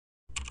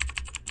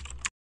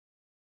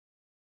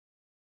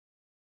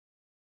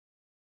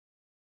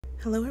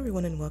Hello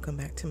everyone and welcome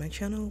back to my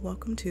channel.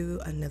 Welcome to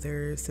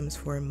another Sims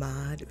 4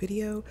 mod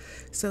video.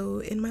 So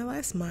in my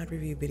last mod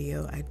review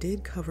video, I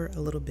did cover a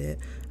little bit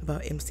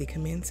about MC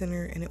Command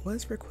Center, and it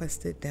was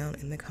requested down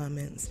in the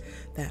comments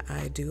that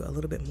I do a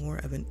little bit more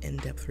of an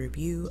in-depth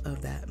review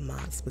of that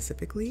mod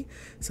specifically.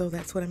 So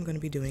that's what I'm going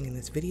to be doing in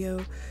this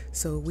video.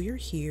 So we are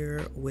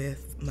here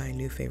with my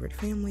new favorite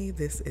family.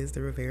 This is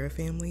the Rivera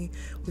family.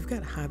 We've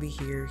got Hobby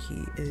here.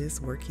 He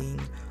is working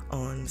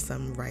on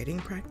some writing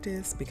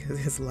practice because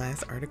his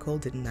last article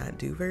did not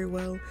do very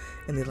well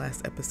in the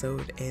last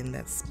episode, and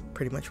that's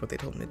pretty much what they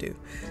told him to do.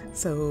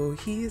 So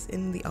he's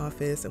in the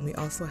office, and we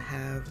also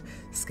have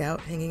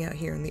Scout hanging out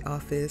here in the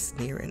office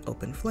near an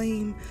open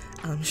flame.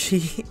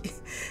 She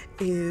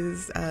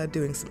is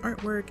doing some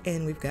artwork,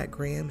 and we've got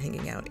Graham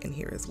hanging out in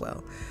here as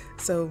well.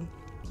 So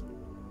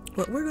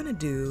what we're going to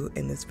do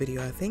in this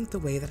video, I think the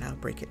way that I'll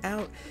break it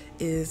out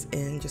is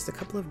in just a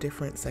couple of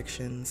different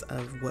sections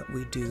of what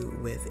we do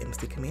with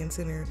MC Command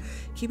Center.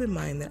 Keep in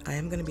mind that I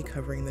am going to be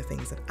covering the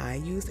things that I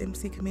use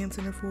MC Command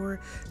Center for,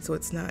 so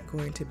it's not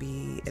going to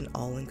be an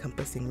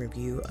all-encompassing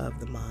review of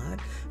the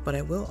mod, but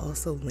I will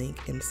also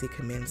link MC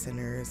Command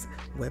Center's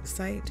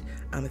website.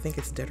 I think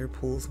it's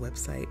Deaderpool's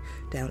website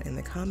down in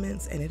the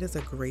comments, and it is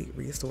a great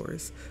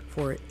resource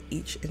for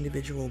each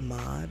individual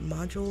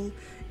module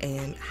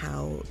and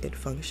how it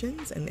functions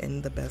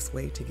and the best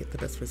way to get the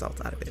best results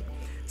out of it.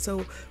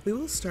 So we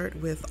will start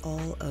with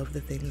all of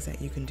the things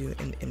that you can do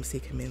in MC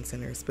Command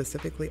Center,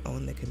 specifically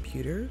on the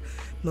computer.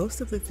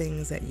 Most of the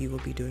things that you will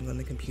be doing on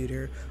the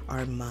computer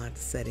are mod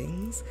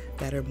settings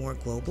that are more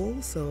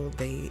global, so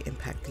they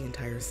impact the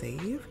entire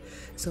save.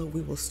 So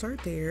we will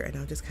start there, and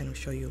I'll just kind of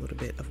show you a little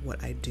bit of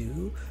what I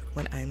do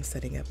when I'm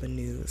setting up a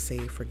new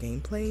save for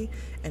gameplay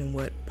and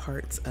what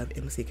parts of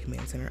MC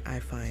Command Center I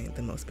find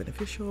the most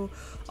beneficial.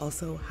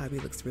 Also, Hobby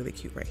looks really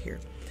cute right here.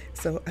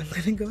 So I'm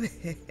going to go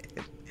ahead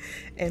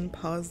and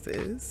pause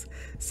this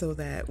so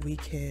that we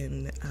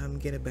can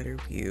get a better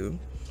view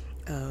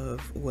of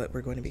what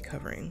we're going to be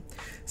covering.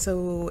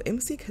 So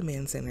MC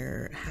Command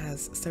Center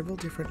has several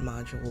different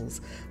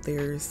modules.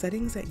 There's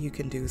settings that you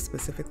can do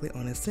specifically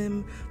on a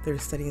sim,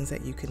 there's settings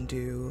that you can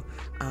do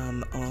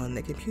on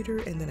the computer,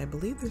 and then I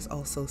believe there's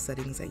also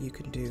settings that you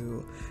can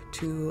do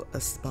to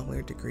a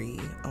smaller degree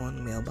on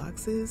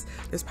mailboxes.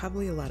 There's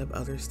probably a lot of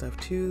other stuff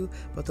too,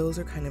 but those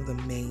are kind of the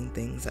main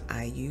things that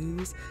I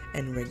use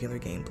in regular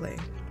gameplay.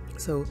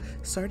 So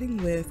starting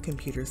with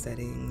computer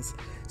settings,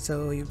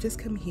 so you just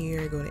come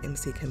here, go to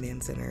MC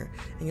Command Center,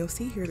 and you'll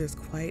see here there's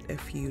quite a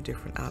few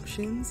different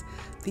options.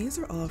 These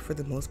are all for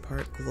the most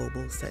part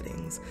global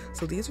settings.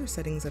 So these are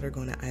settings that are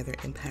going to either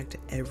impact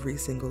every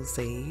single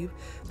save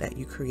that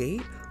you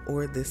create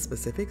or this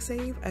specific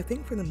save. I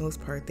think for the most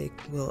part they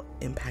will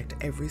impact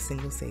every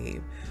single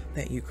save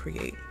that you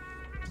create.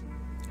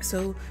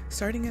 So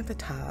starting at the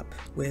top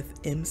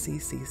with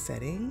MCC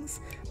settings,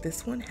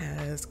 this one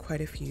has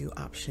quite a few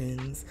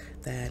options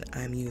that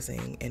I'm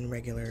using in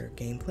regular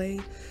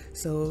gameplay.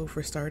 So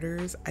for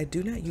starters, I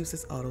do not use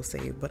this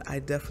autosave, but I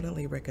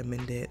definitely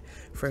recommend it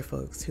for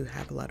folks who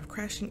have a lot of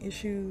crashing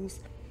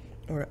issues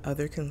or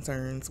other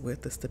concerns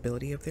with the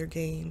stability of their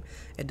game.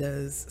 It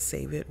does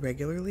save it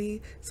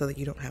regularly so that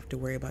you don't have to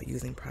worry about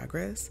using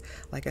progress.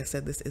 Like I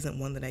said, this isn't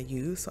one that I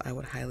use, so I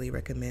would highly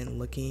recommend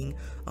looking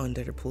on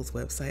Deaderpool's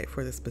website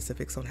for the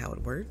specifics on how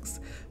it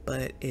works,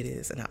 but it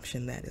is an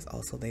option that is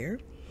also there.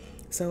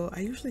 So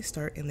I usually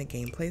start in the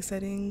gameplay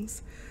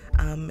settings.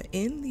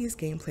 In these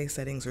gameplay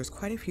settings, there's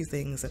quite a few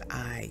things that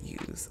I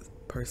use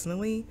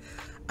personally.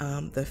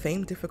 The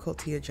fame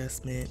difficulty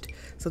adjustment.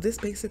 So this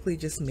basically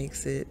just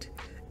makes it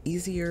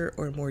easier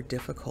or more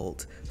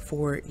difficult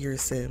for your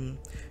sim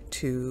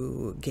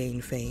to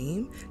gain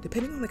fame,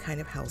 depending on the kind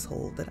of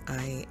household that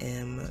I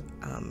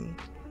am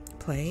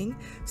playing.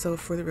 So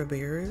for the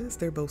Riveras,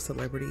 they're both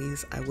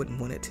celebrities. I wouldn't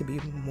want it to be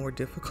more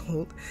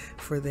difficult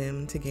for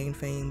them to gain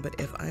fame, but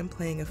if I'm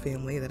playing a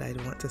family that I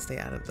want to stay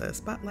out of the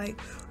spotlight,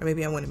 or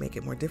maybe I want to make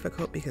it more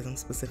difficult because I'm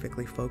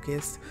specifically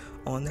focused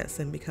on that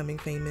sim becoming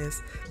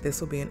famous,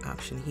 this will be an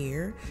option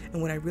here.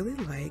 And what I really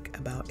like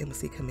about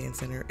MC Command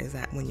Center is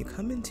that when you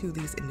come into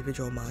these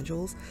individual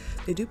modules,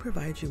 they do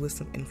provide you with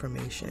some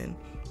information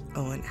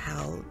on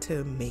how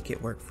to make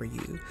it work for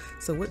you.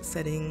 So what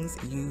settings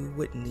you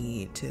would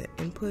need to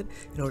input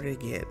in order to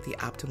get the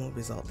optimal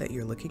result that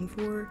you're looking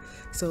for.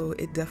 So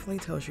it definitely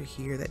tells you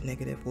here that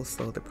negative will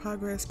slow the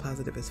progress,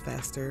 positive is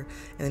faster,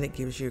 and then it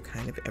gives you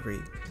kind of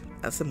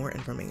some more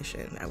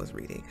information. I was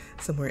reading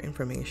some more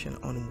information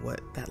on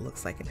what that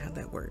looks like and how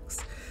that works.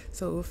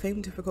 So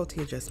fame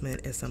difficulty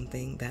adjustment is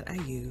something that I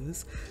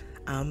use.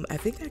 I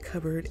think I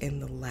covered in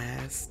the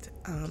last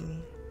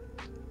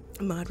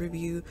mod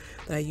review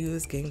that I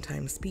use, game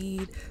time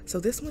speed. So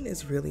this one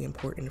is really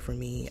important for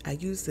me. I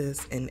use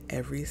this in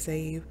every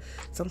save.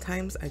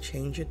 Sometimes I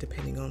change it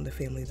depending on the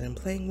family that I'm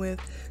playing with.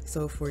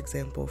 So for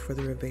example, for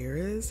the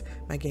Riveras,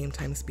 my game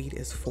time speed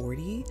is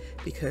 40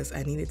 because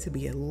I need it to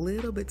be a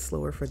little bit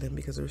slower for them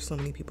because there's so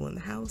many people in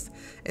the house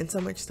and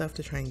so much stuff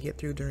to try and get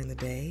through during the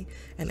day.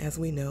 And as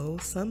we know,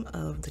 some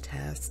of the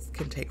tasks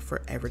can take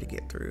forever to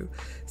get through.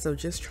 So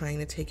just trying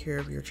to take care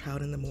of your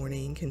child in the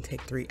morning can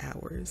take 3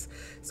 hours.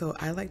 So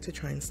I like to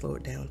try and slow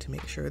it down to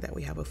make sure that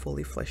we have a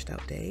fully fleshed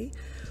out day.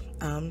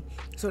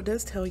 So it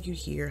does tell you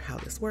here how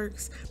this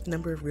works, the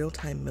number of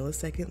real-time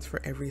milliseconds for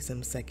every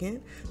sim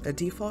second. The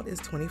default is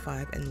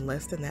 25, and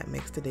less than that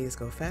makes the days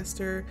go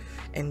faster,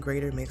 and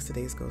greater makes the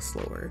days go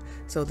slower.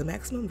 So the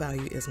maximum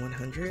value is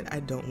 100.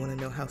 I don't want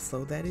to know how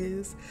slow that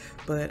is,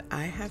 but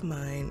I have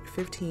mine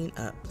 15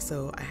 up,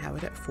 so I have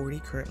it at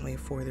 40 currently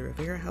for the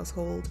Rivera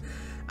household.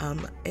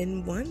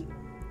 And one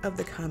of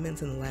the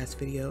comments in the last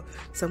video,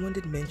 someone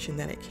did mention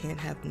that it can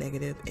have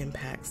negative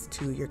impacts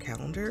to your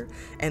calendar,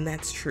 and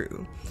that's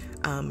true.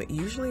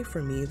 Usually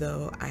for me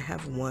though, I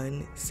have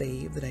one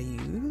save that I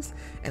use,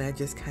 and I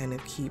just kind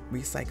of keep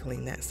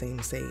recycling that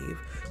same save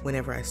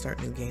whenever I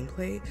start new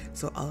gameplay,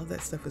 so all of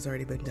that stuff has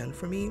already been done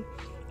for me.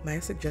 My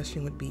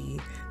suggestion would be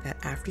that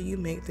after you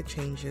make the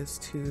changes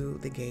to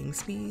the game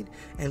speed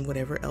and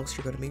whatever else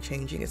you're going to be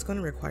changing, it's going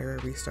to require a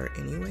restart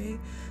anyway.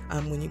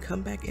 When you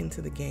come back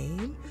into the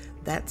game,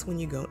 that's when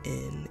you go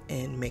in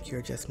and make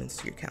your adjustments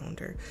to your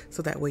calendar.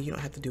 So that way you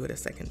don't have to do it a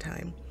second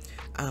time.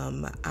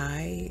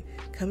 I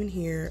come in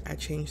here, I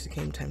change the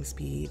game time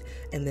speed,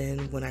 and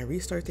then when I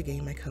restart the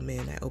game, I come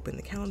in, I open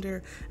the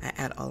calendar, I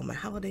add all of my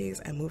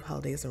holidays, I move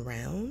holidays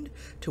around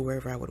to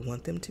wherever I would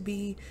want them to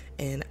be,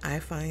 and I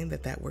find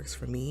that that works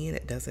for me and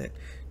it doesn't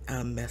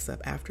mess up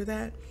after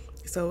that.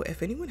 So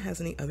if anyone has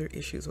any other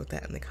issues with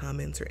that in the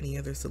comments or any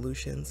other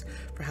solutions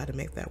for how to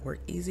make that work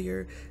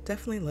easier,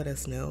 definitely let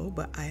us know,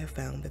 but I have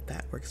found that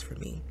that works for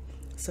me.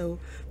 So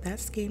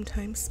that's game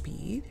time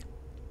speed.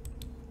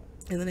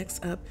 And the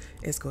next up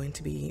is going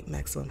to be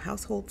maximum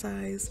household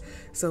size.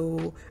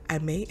 So I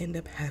may end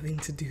up having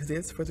to do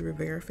this for the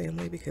Rivera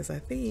family because I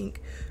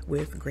think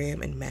with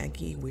Graham and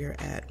Maggie, we're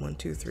at 1,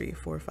 2, 3,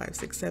 4, 5,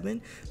 6,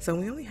 7. So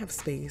we only have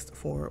space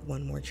for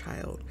one more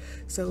child.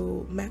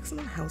 So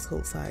maximum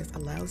household size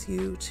allows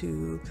you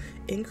to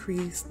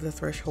increase the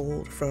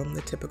threshold from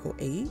the typical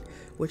 8,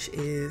 which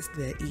is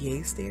the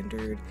EA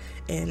standard,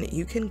 and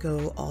you can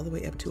go all the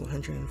way up to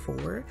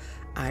 104.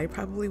 I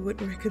probably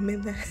wouldn't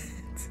recommend that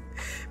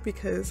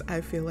because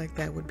I feel like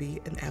that would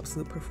be an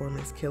absolute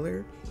performance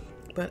killer.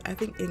 But I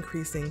think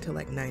increasing to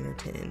like 9 or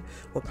 10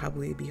 will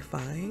probably be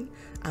fine.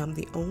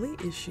 The only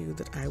issue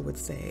that I would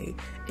say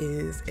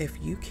is if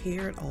you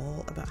care at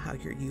all about how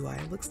your UI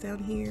looks down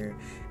here,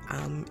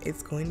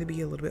 it's going to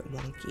be a little bit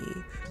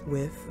wonky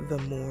with the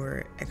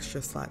more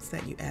extra slots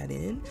that you add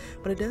in,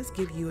 but it does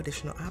give you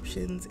additional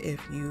options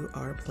if you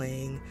are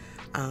playing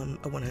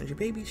a 100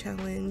 baby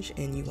challenge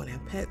and you want to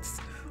have pets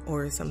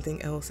or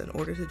something else. In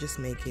order to just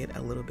make it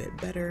a little bit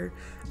better,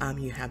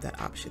 you have that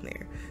option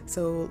there.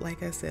 So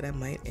like I said, I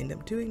might end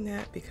up doing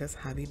that because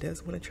Javi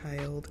does want a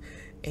child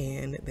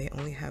and they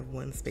only have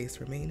one space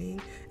remaining,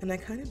 and I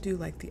kind of do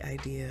like the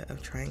idea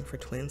of trying for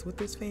twins with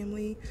this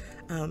family.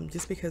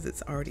 Just because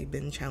it's already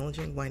been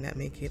challenging, why not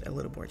make it a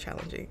little more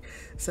challenging?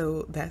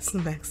 So that's the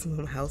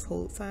maximum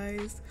household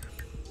size.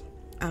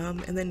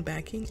 And then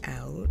backing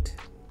out,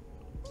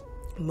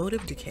 mode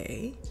of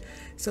decay.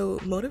 So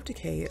mode of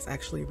decay is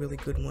actually a really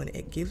good one.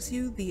 It gives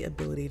you the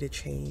ability to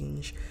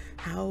change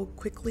how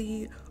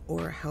quickly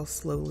or how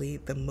slowly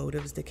the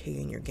motives decay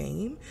in your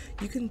game.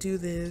 You can do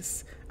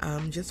this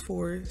just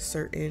for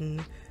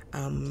certain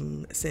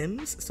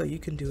sims, so you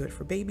can do it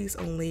for babies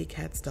only,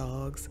 cats,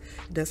 dogs.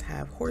 It does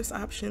have horse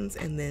options,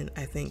 and then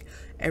I think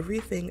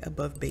everything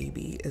above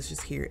baby is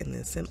just here in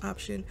the sim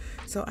option.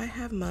 So I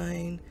have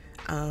mine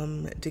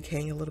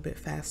decaying a little bit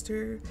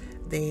faster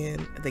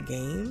than the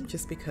game,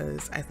 just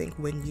because I think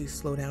when you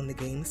slow down the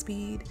game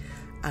speed,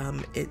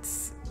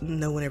 it's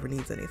no one ever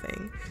needs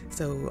anything.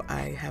 So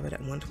I have it at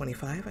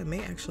 125. I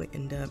may actually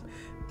end up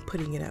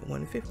putting it at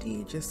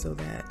 150 just so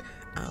that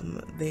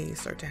they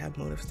start to have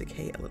motives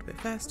decay a little bit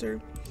faster.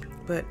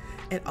 But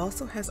it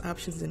also has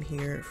options in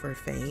here for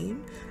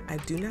fame. I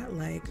do not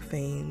like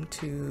fame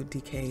to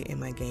decay in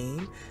my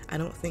game. I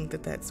don't think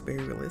that that's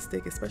very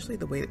realistic, especially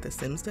the way that The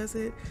Sims does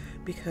it,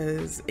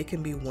 because it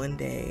can be one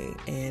day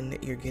and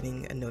you're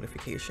getting a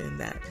notification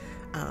that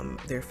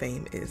their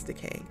fame is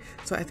decaying.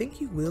 So I think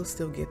you will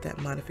still get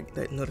that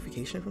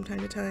notification from time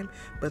to time,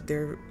 but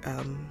their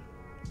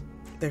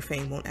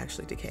fame won't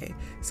actually decay.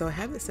 So I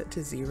have it set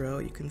to 0.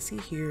 You can see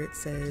here it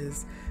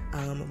says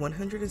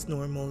 100 is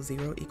normal,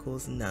 0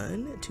 equals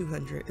none,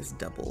 200 is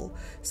double.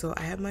 So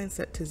I have mine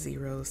set to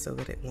 0 so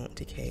that it won't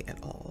decay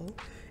at all.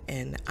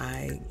 And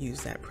I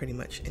use that pretty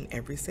much in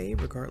every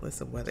save,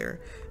 regardless of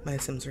whether my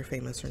Sims are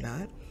famous or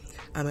not.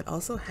 It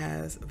also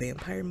has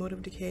vampire mode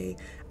of decay.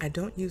 I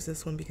don't use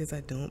this one because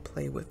I don't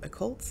play with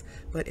occults,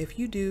 but if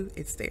you do,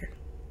 it's there.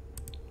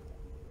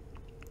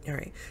 All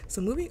right,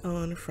 so moving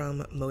on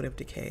from mode of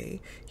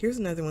decay, here's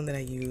another one that I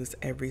use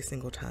every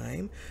single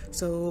time.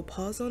 So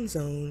pause on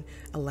zone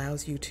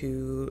allows you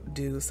to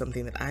do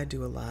something that I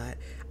do a lot.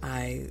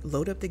 I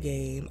load up the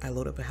game, I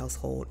load up a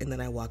household, and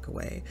then I walk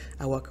away.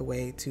 I walk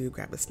away to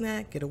grab a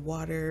snack, get a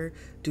water,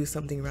 do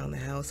something around the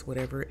house,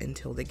 whatever,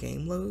 until the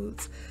game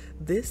loads.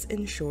 This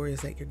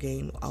ensures that your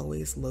game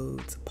always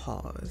loads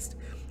paused.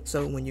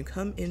 So when you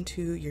come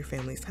into your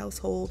family's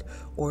household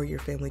or your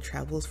family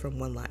travels from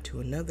one lot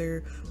to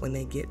another, when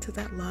they get to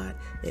that lot,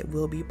 it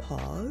will be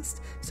paused.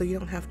 So you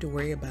don't have to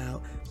worry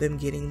about them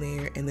getting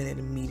there and then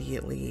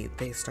immediately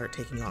they start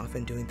taking off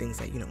and doing things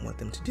that you don't want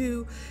them to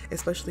do,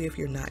 especially if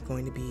you're not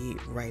going to be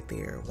right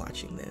there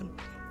watching them.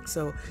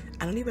 So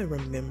I don't even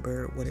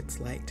remember what it's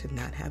like to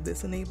not have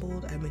this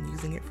enabled. I've been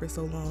using it for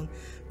so long,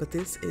 but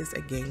this is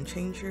a game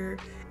changer.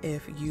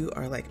 If you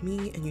are like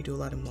me and you do a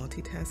lot of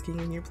multitasking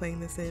when you're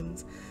playing The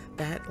Sims,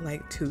 that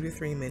like 2 to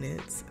 3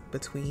 minutes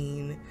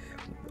between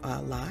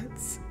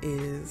lots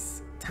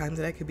is time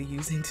that I could be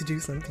using to do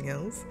something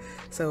else.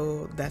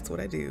 So that's what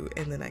I do,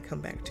 and then I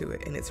come back to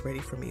it and it's ready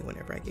for me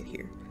whenever I get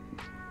here.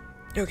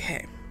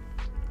 Okay.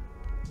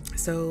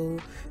 So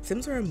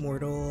Sims are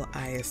immortal,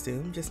 I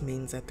assume, just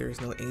means that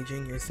there's no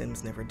aging. Your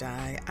Sims never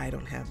die. I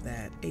don't have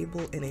that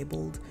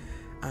enabled.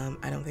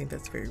 I don't think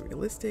that's very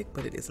realistic,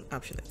 but it is an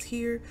option that's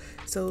here.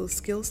 So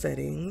skill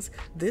settings,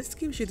 this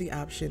gives you the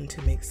option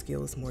to make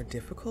skills more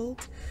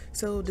difficult.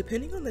 So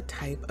depending on the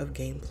type of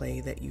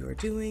gameplay that you are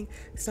doing,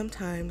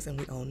 sometimes, and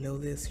we all know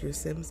this, your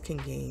Sims can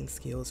gain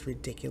skills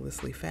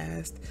ridiculously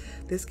fast.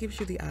 This gives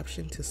you the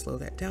option to slow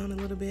that down a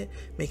little bit,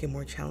 make it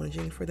more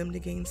challenging for them to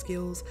gain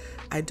skills.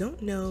 I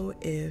don't know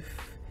if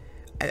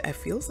I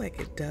feels like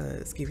it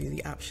does give you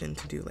the option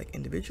to do like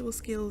individual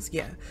skills.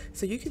 Yeah,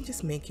 so you can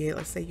just make it,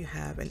 let's say you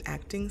have an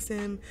acting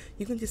sim,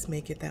 you can just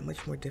make it that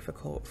much more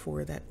difficult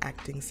for that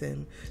acting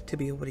sim to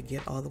be able to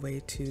get all the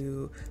way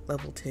to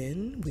level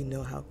 10. We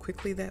know how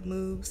quickly that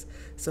moves,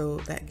 so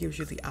that gives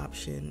you the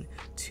option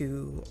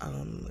to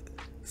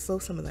slow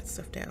some of that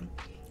stuff down.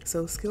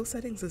 So skill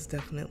settings is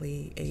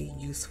definitely a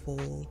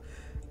useful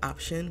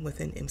option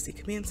within MC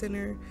Command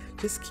Center.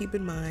 Just keep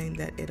in mind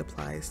that it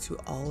applies to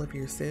all of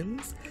your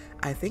Sims.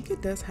 I think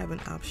it does have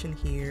an option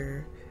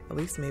here, at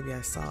least maybe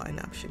I saw an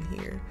option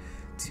here,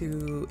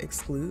 to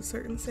exclude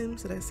certain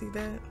Sims. Did I see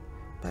that?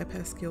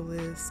 Bypass skill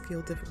list,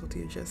 skill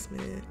difficulty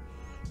adjustment.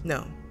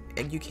 No,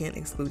 you can't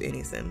exclude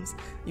any Sims.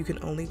 You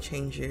can only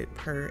change it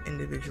per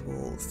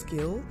individual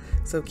skill,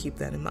 so keep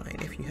that in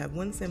mind. If you have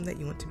one Sim that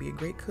you want to be a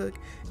great cook,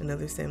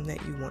 another Sim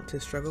that you want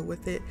to struggle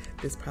with it,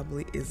 this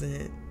probably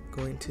isn't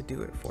going to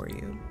do it for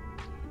you.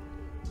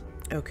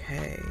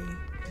 Okay.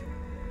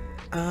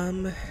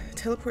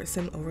 Teleport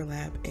sim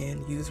overlap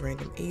and use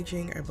random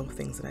aging are both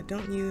things that I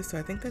don't use, so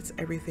I think that's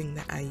everything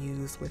that I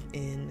use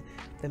within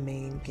the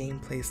main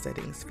gameplay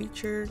settings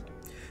feature.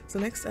 So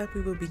next up,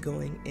 we will be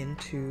going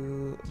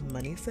into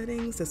money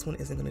settings. This one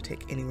isn't going to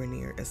take anywhere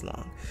near as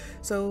long.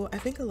 So I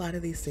think a lot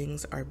of these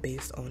things are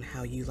based on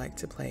how you like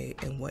to play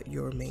and what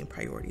your main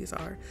priorities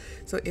are.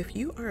 So if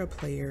you are a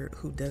player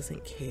who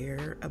doesn't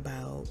care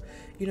about,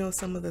 you know,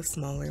 some of the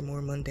smaller,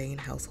 more mundane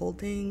household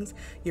things,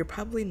 you're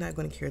probably not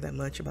going to care that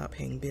much about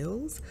paying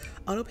bills.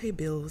 Auto pay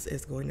bills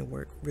is going to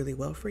work really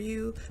well for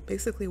you.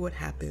 Basically what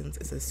happens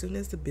is as soon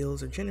as the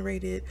bills are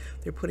generated,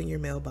 they're put in your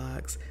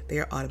mailbox, they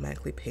are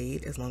automatically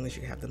paid as long as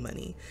you have the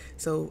money.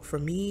 So for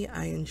me,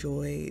 I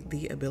enjoy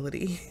the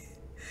ability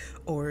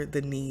or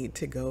the need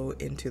to go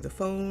into the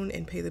phone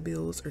and pay the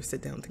bills, or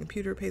sit down at the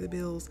computer, pay the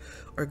bills,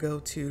 or go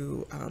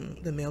to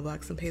the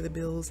mailbox and pay the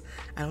bills.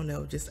 I don't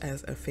know, just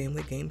as a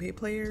family gameplay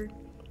player,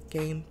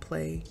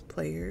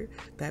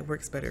 that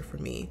works better for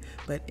me.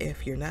 But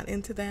if you're not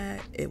into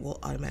that, it will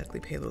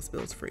automatically pay those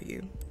bills for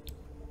you.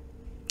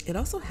 It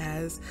also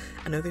has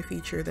another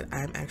feature that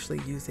I'm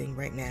actually using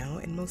right now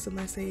in most of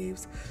my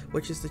saves,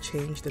 which is to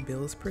change the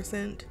bills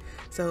percent.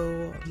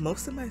 So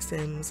most of my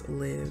Sims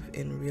live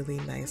in really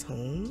nice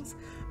homes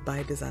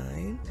by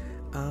design,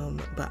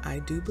 but I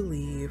do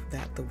believe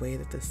that the way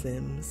that The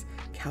Sims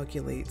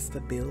calculates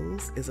the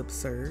bills is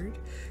absurd.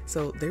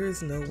 So there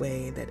is no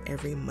way that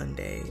every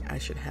Monday I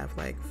should have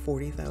like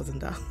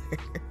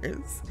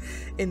 $40,000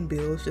 in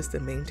bills just to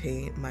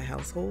maintain my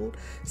household.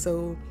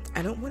 So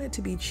I don't want it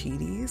to be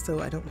cheaty, so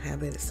I don't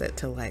have it set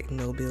to like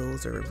no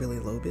bills or really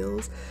low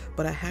bills,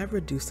 but I have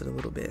reduced it a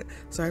little bit.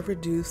 So I've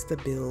reduced the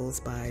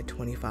bills by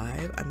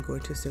 25. I'm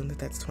going to assume that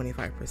that's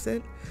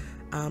 25%.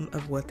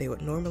 Of what they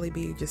would normally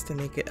be, just to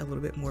make it a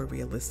little bit more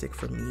realistic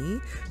for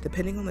me.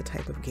 Depending on the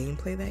type of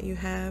gameplay that you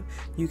have,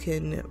 you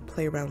can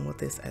play around with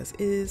this as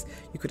is.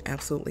 You could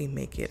absolutely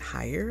make it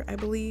higher, I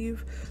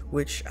believe,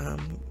 which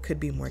could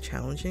be more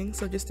challenging.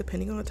 So just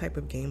depending on the type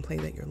of gameplay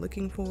that you're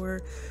looking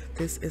for,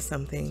 this is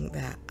something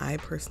that I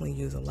personally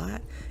use a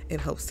lot.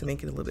 It helps to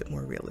make it a little bit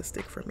more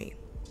realistic for me.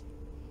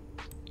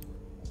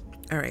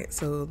 All right,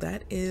 so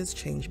that is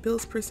change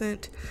bills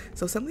percent.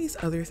 So some of these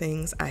other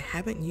things I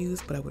haven't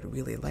used, but I would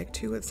really like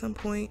to at some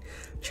point.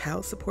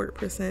 Child support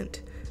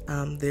percent.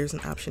 There's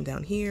an option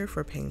down here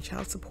for paying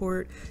child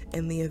support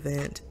in the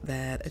event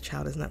that a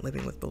child is not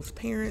living with both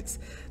parents.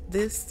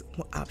 This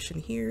option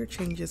here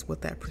changes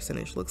what that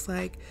percentage looks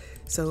like.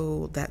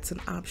 So that's an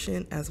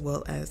option, as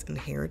well as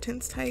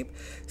inheritance type.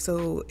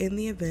 So in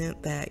the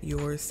event that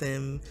your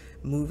sim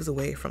moves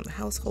away from the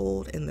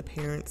household and the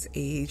parents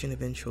age and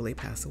eventually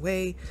pass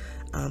away,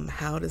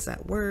 how does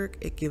that work?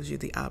 It gives you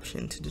the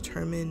option to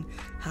determine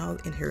how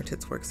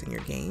inheritance works in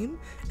your game.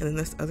 And then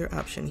this other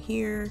option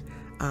here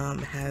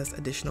has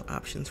additional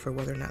options for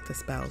whether or not the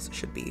spouse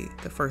should be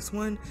the first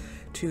one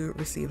to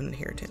receive an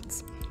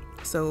inheritance.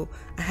 So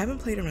I haven't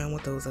played around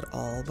with those at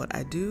all, but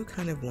I do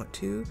kind of want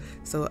to.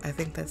 So I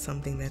think that's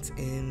something that's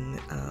in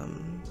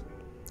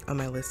on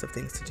my list of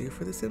things to do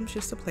for The Sims,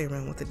 just to play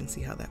around with it and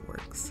see how that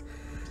works.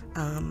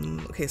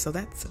 Okay, so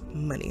that's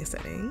money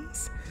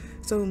settings.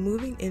 So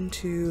moving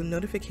into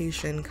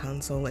notification,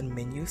 console, and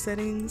menu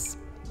settings.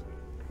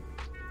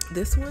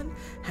 This one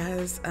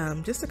has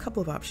just a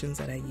couple of options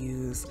that I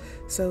use.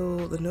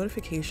 So the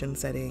notification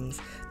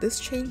settings, this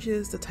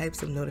changes the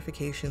types of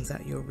notifications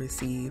that you'll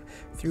receive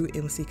through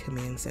MC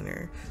Command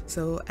Center.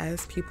 So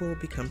as people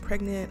become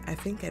pregnant, I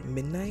think at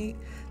midnight,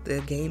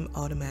 the game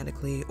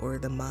automatically, or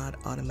the mod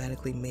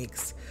automatically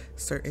makes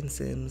certain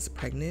Sims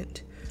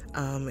pregnant.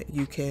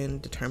 You can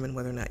determine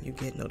whether or not you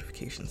get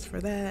notifications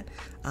for that.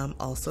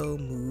 Also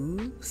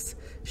moves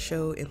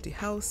show empty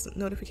house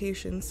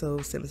notifications, so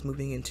Sims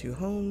moving into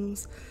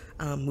homes,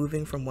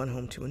 moving from one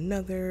home to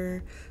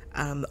another.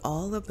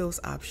 All of those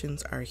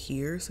options are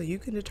here, so you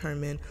can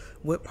determine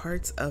what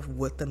parts of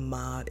what the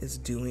mod is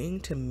doing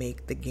to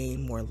make the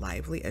game more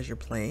lively as you're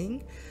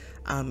playing,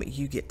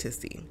 you get to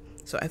see.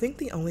 So I think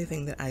the only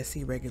thing that I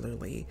see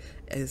regularly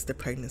is the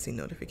pregnancy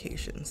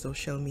notifications. So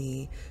show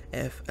me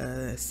if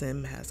a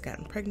sim has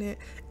gotten pregnant.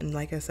 And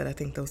like I said, I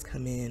think those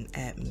come in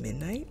at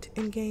midnight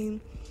in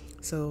game.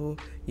 So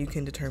you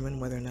can determine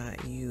whether or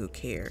not you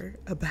care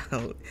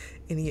about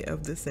any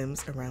of the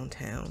Sims around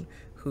town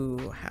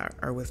who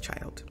are with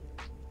child.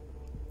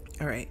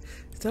 All right,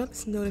 so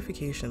it's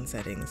notification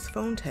settings,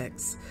 phone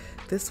text.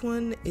 This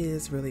one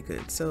is really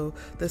good. So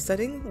the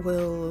setting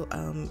will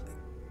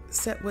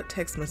set what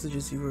text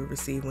messages you will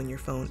receive when your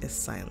phone is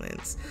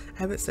silenced.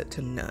 Have it set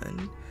to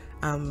none.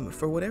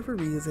 For whatever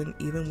reason,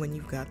 even when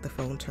you've got the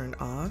phone turned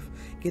off,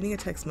 getting a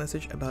text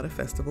message about a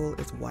festival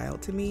is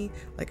wild to me.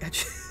 Like I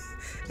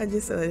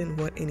just said I didn't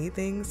want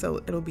anything, so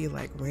it'll be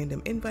like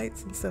random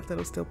invites and stuff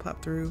that'll still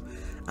pop through.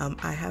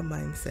 I have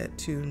mine set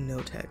to no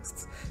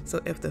texts.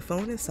 So if the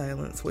phone is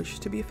silenced, which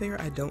to be fair,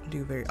 I don't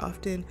do very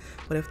often,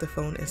 but if the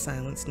phone is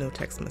silenced, no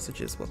text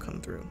messages will come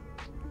through.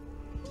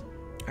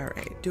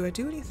 Alright, do I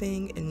do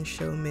anything in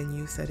show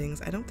menu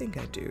settings? I don't think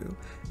I do.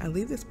 I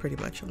leave this pretty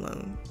much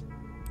alone.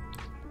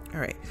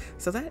 Alright,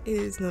 so that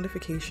is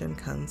notification,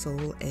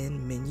 console,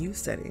 and menu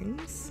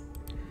settings.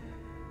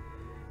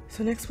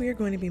 So next we are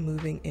going to be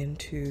moving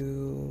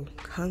into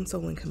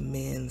console and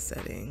command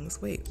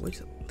settings. Wait,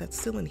 that's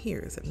still in here,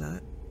 is it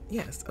not?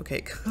 Yes,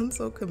 okay,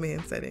 console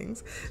command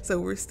settings. So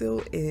we're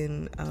still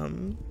in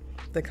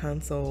the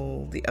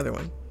console, the other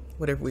one,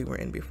 whatever we were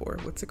in before.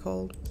 What's it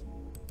called?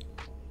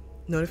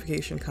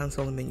 Notification,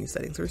 console, and menu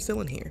settings. We're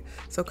still in here.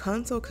 So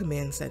console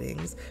command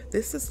settings,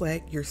 this is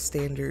like your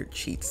standard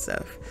cheat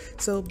stuff.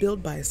 So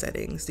build by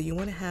settings. Do you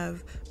want to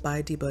have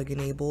by debug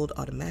enabled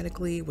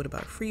automatically? What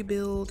about free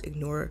build,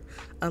 ignore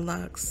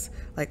unlocks?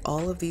 Like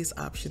all of these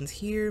options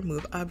here,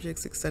 move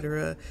objects,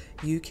 etc.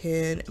 You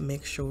can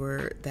make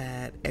sure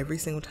that every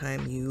single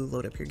time you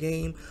load up your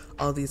game,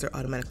 all these are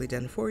automatically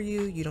done for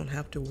you. You don't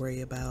have to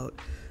worry about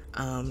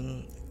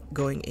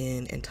going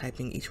in and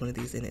typing each one of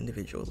these in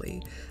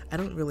individually. I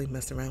don't really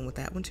mess around with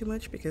that one too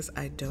much because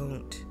I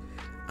don't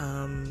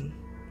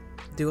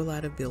do a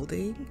lot of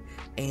building,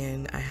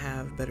 and I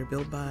have better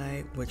build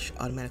by, which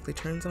automatically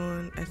turns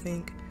on, I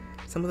think,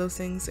 some of those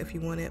things if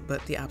you want it,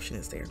 but the option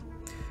is there.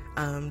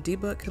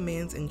 Debug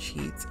commands and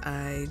cheats,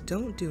 I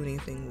don't do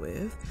anything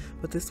with,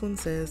 but this one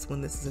says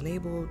when this is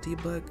enabled,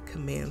 debug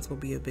commands will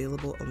be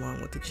available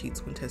along with the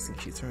cheats when testing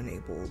cheats are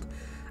enabled.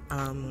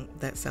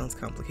 That sounds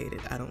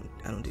complicated. I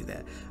don't do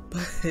that.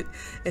 But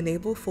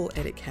enable full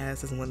edit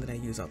CAS is one that I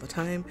use all the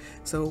time.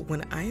 So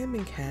when I am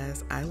in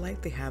CAS, I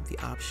like to have the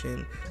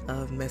option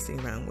of messing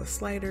around with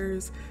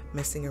sliders,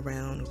 messing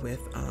around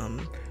with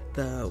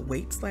the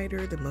weight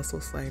slider, the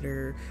muscle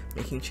slider,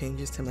 making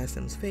changes to my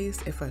Sim's face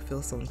if I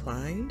feel so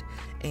inclined.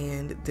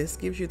 And this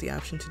gives you the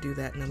option to do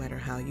that no matter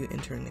how you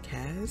enter in the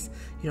CAS.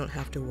 You don't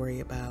have to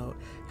worry about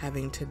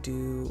having to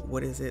do,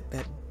 what is it,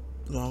 that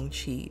long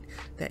cheat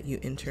that you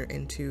enter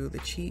into the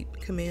cheat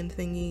command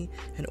thingy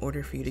in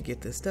order for you to get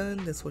this done.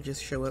 This will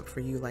just show up for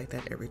you like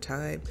that every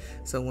time.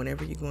 So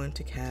whenever you go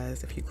into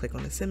CAS, if you click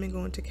on the sim and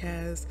go into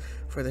CAS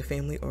for the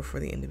family or for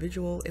the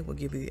individual, it will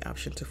give you the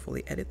option to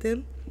fully edit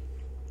them.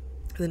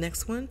 The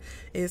next one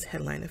is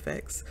headline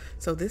effects.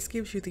 So this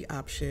gives you the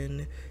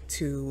option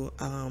to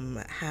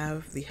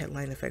have the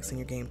headline effects in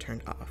your game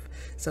turned off.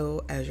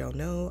 So as y'all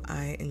know,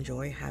 I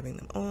enjoy having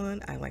them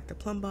on. I like the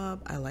plumb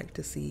bob. I like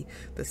to see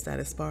the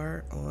status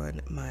bar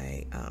on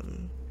my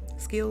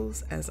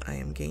skills as I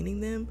am gaining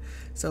them.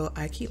 So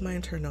I keep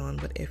mine turned on,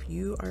 but if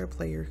you are a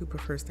player who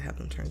prefers to have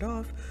them turned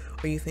off,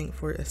 or you think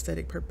for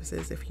aesthetic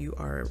purposes, if you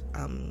are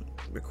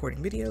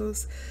recording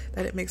videos,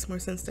 that it makes more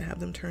sense to have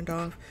them turned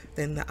off,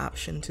 then the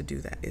option to do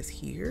that is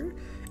here.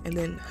 And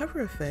then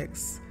hover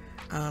effects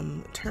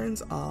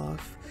turns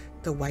off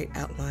the white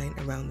outline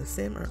around the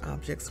sim or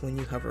objects when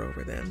you hover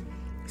over them.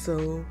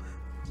 So,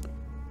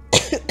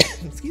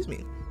 excuse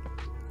me.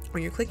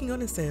 When you're clicking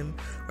on a sim,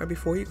 or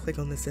before you click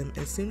on the sim,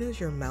 as soon as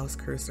your mouse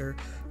cursor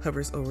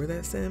hovers over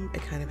that sim,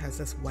 it kind of has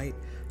this white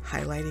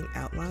highlighting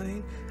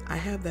outline. I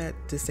have that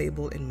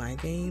disabled in my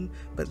game,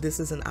 but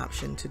this is an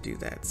option to do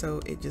that. So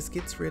it just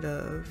gets rid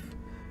of,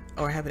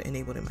 or I have it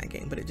enabled in my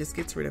game, but it just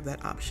gets rid of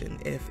that option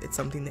if it's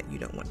something that you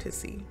don't want to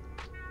see.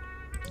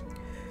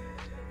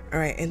 All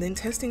right, and then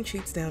testing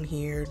cheats down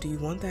here, do you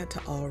want that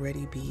to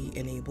already be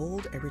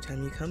enabled every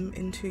time you come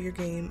into your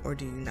game, or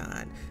do you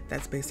not?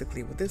 That's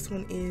basically what this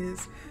one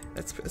is.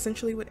 That's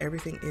essentially what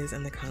everything is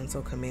in the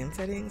console command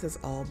settings. It's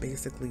all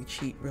basically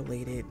cheat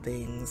related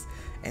things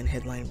and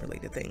headline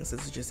related things.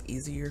 It's just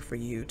easier for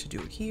you to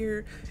do it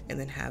here and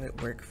then have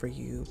it work for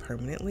you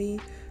permanently.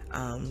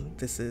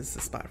 This is the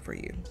spot for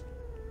you.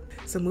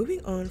 So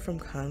moving on from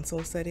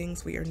console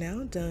settings, we are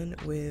now done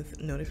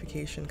with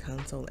notification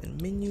console and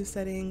menu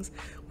settings.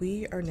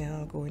 We are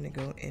now going to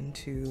go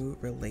into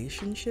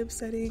relationship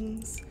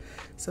settings.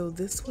 So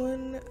this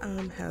one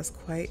has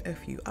quite a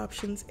few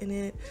options in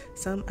it.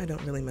 Some I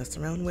don't really mess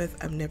around with.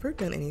 I've never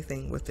done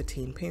anything with the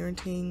teen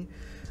parenting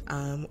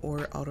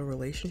or auto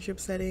relationship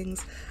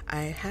settings.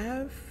 I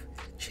have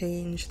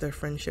change the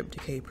friendship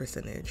decay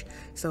percentage.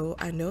 So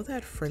I know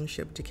that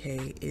friendship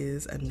decay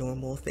is a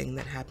normal thing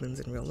that happens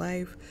in real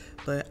life,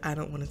 but I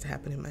don't want it to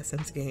happen in my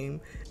Sims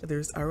game.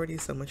 There's already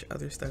so much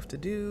other stuff to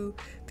do.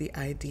 The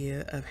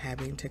idea of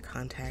having to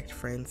contact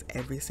friends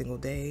every single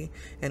day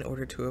in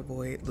order to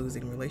avoid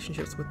losing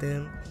relationships with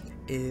them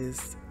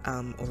is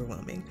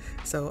overwhelming.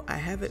 So I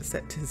have it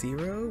set to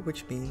 0,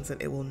 which means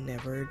that it will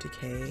never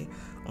decay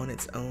on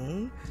its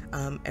own.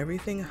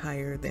 Everything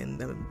higher than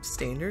the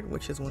standard,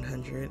 which is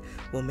 100,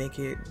 will make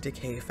it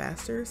decay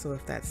faster. So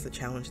if that's the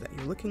challenge that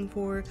you're looking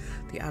for,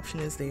 the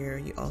option is there.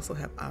 You also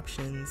have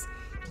options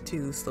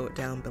to slow it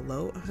down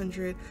below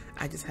 100.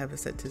 I just have it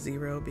set to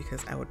 0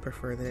 because I would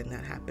prefer that it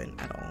not happen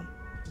at all.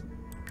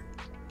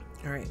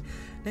 All right,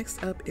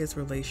 next up is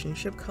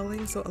relationship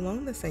culling. So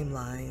along the same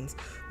lines,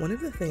 one of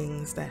the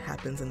things that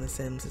happens in The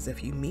Sims is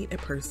if you meet a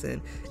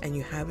person and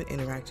you haven't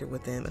interacted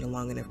with them in a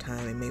long enough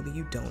time, and maybe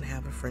you don't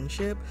have a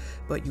friendship,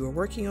 but you were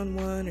working on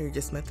one, or you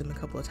just met them a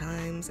couple of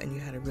times and you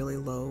had a really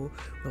low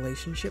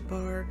relationship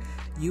bar,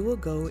 you will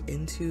go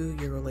into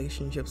your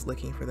relationships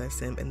looking for that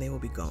Sim and they will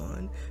be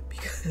gone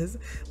because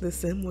the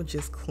Sim will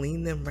just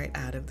clean them right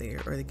out of there,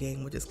 or the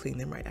game will just clean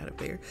them right out of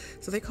there.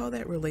 So they call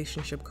that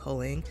relationship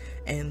culling,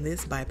 and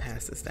this bypasses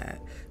that.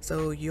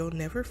 So you'll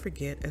never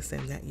forget a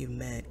Sim that you've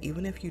met.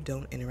 Even if you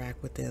don't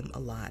interact with them a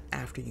lot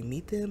after you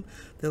meet them,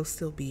 they'll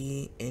still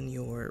be in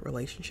your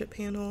relationship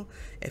panel.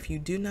 If you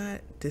do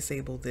not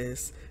disable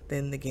this,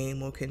 then the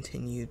game will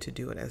continue to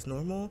do it as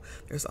normal.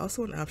 There's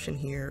also an option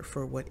here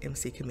for what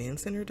MC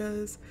Command Center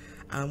does,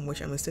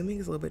 which I'm assuming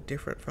is a little bit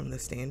different from the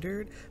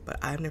standard, but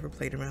I've never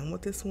played around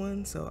with this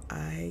one, so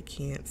I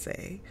can't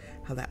say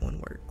how that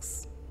one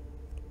works.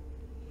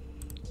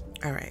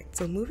 All right,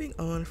 so moving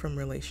on from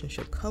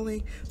relationship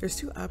culling, there's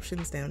two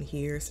options down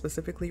here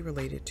specifically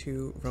related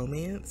to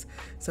romance.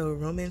 So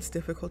romance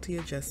difficulty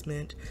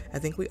adjustment. I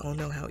think we all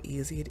know how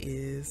easy it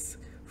is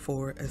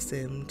for a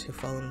Sim to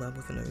fall in love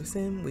with another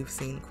Sim. We've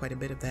seen quite a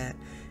bit of that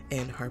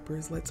in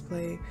Harper's Let's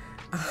Play,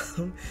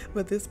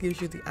 but this gives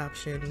you the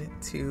option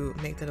to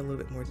make that a little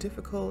bit more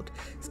difficult.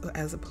 So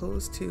as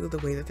opposed to the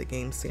way that the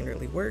game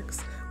standardly works,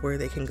 where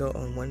they can go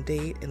on one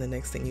date and the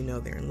next thing you know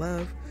they're in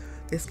love,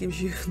 this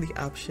gives you the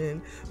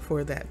option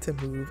for that to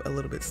move a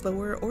little bit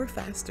slower or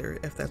faster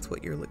if that's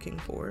what you're looking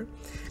for.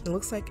 It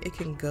looks like it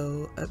can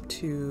go up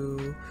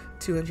to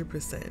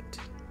 200%.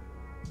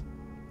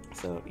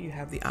 So you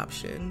have the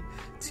option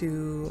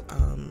to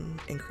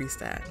increase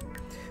that.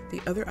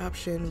 The other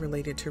option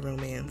related to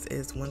romance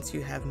is once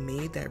you have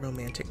made that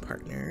romantic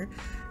partner,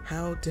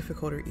 how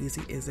difficult or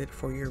easy is it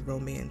for your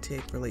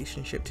romantic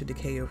relationship to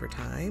decay over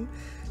time?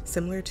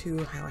 Similar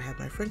to how I have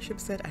my friendship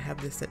set, I have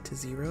this set to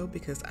 0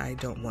 because I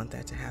don't want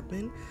that to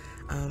happen.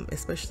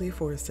 Especially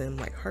for a Sim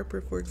like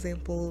Harper, for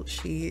example.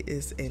 She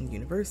is in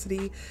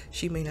university.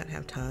 She may not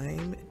have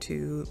time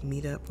to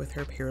meet up with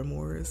her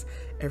paramours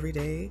every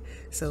day.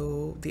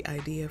 So the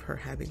idea of her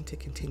having to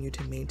continue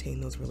to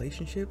maintain those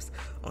relationships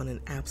on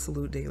an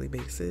absolute daily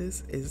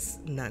basis is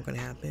not going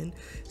to happen.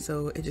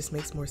 So it just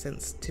makes more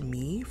sense to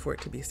me for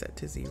it to be set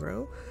to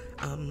 0.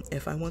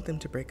 If I want them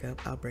to break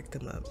up, I'll break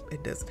them up.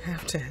 It doesn't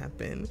have to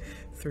happen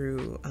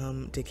through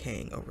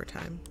decaying over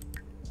time.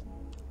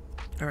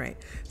 All right,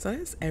 so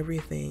that's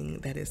everything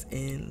that is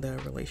in the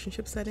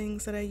relationship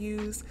settings that I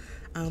use.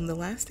 The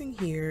last thing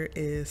here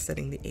is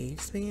setting the age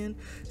span.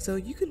 So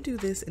you can do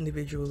this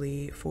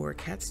individually for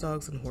cats,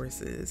 dogs, and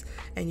horses.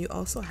 And you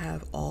also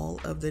have all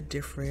of the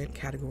different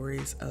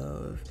categories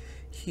of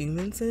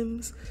human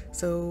Sims.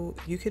 So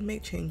you can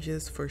make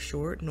changes for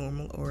short,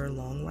 normal, or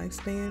long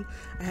lifespan.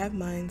 I have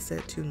mine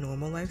set to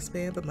normal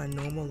lifespan, but my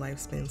normal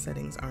lifespan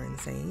settings are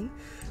insane.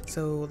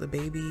 So the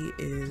baby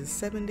is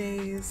 7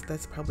 days.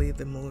 That's probably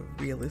the more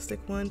realistic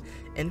one.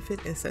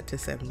 Infant is set to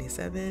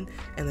 77,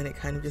 and then it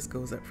kind of just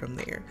goes up from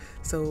there.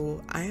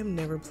 So I am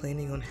never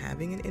planning on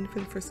having an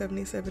infant for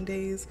 77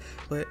 days,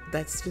 but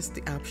that's just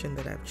the option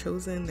that I've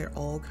chosen. They're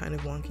all kind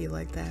of wonky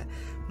like that.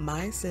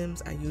 My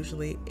Sims, I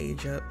usually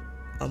age up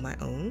on my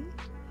own.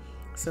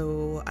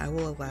 So I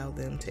will allow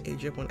them to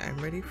age up when I'm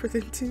ready for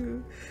them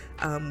to.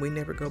 We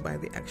never go by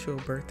the actual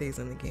birthdays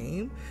in the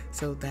game.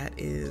 So that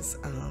is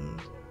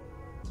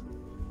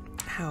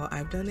how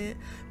I've done it,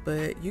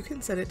 but you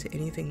can set it to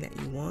anything that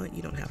you want.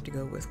 You don't have to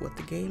go with what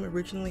the game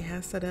originally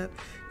has set up.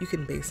 You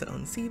can base it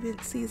on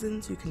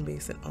seasons. You can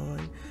base it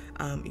on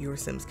your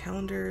Sims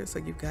calendar. So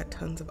you've got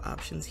tons of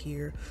options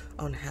here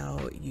on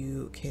how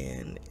you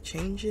can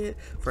change it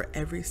for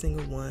every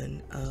single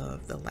one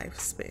of the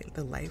lifespan,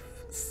 the life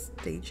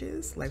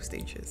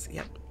stages.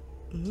 Yep.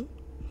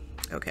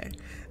 Okay,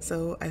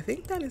 so I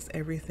think that is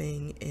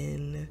everything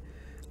in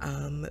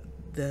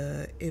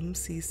the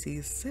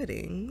MCC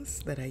settings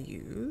that I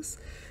use.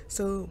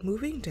 So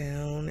moving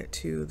down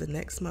to the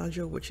next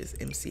module, which is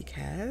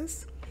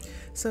MCCAS.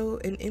 So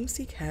in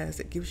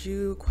MCCAS, it gives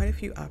you quite a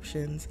few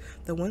options.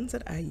 The ones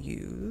that I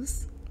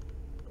use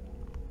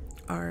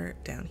are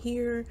down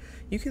here.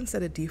 You can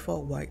set a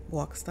default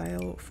walk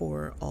style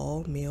for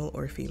all male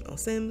or female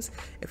Sims.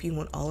 If you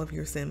want all of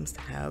your Sims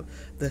to have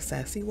the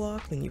sassy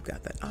walk, then you've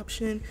got that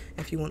option.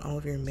 If you want all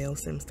of your male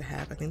Sims to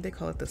have, I think they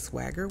call it the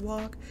swagger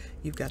walk,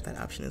 you've got that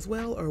option as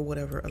well, or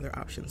whatever other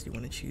options you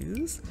want to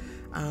choose.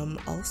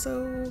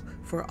 Also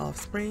for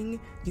offspring,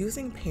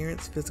 using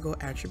parents' physical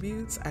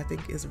attributes I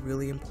think is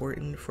really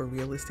important for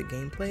realistic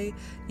gameplay.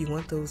 You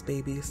want those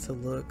babies to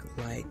look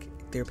like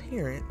their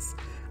parents.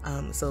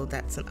 So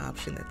that's an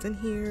option that's in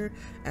here,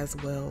 as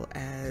well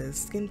as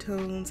skin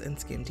tones and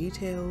skin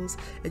details.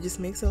 It just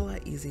makes it a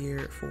lot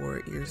easier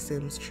for your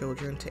Sims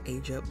children to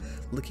age up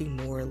looking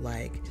more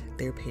like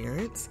their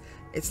parents.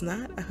 It's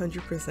not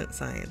 100%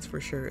 science for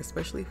sure,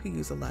 especially if you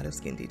use a lot of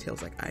skin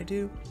details like I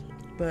do,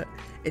 but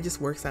it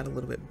just works out a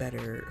little bit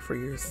better for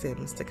your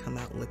Sims to come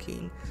out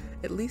looking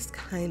at least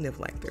kind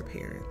of like their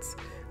parents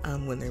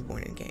when they're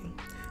born in game.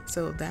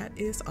 So that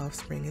is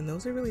offspring, and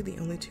those are really the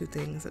only two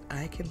things that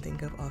I can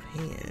think of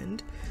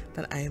offhand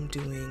that I am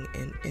doing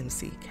in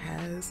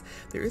MCCAS.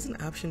 There is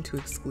an option to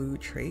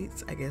exclude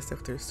traits, I guess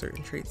if there's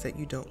certain traits that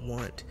you don't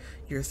want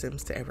your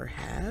Sims to ever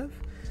have.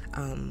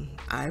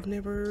 I've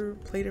never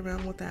played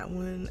around with that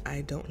one.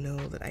 I don't know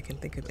that I can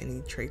think of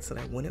any traits that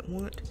I wouldn't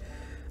want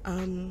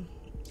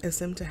a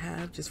Sim to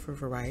have, just for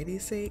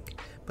variety's sake,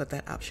 but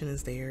that option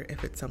is there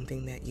if it's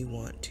something that you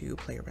want to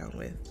play around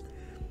with.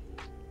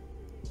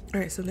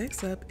 Alright, so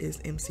next up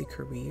is MC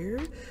Career.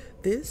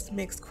 This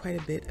makes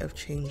quite a bit of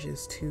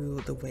changes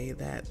to the way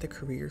that the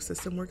career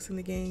system works in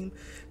the game.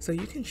 So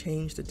you can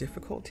change the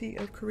difficulty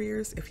of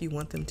careers if you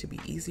want them to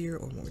be easier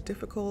or more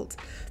difficult.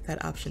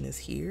 That option is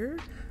here.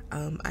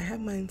 I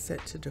have mine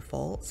set to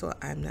default, so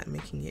I'm not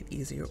making it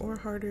easier or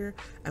harder.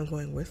 I'm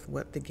going with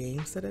what the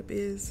game setup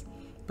is.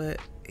 But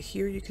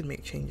here you can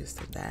make changes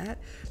to that.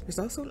 There's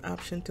also an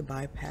option to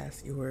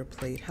bypass your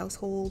played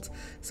households.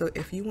 So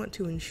if you want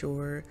to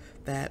ensure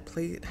that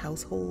played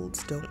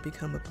households don't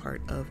become a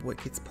part of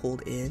what gets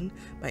pulled in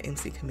by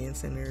MC Command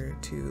Center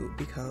to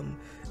become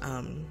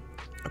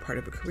a part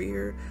of a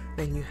career,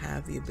 then you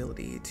have the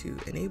ability to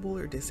enable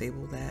or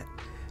disable that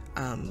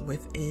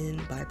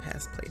within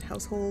bypass played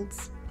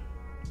households.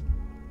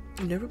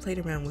 I've never played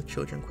around with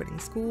children quitting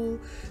school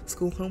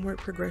homework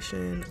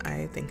progression.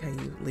 I think I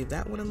leave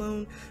that one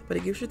alone, but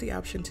it gives you the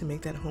option to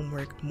make that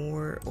homework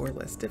more or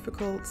less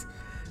difficult.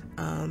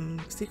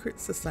 Secret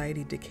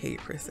society decay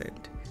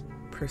percent.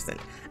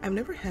 I've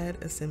never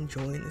had a Sim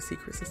join a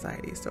secret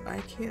society, so I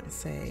can't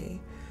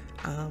say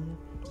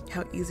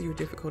how easy or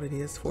difficult it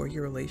is for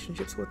your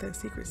relationships with that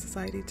secret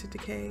society to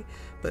decay,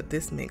 but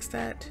this makes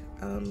that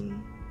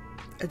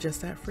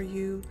adjust that for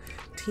you.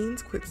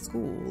 Teens quit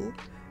school.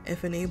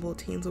 If enabled,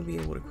 teens will be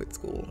able to quit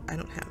school. I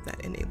don't have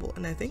that enabled,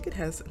 and I think it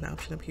has an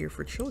option up here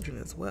for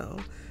children as well.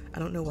 I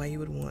don't know why you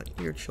would want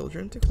your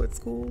children to quit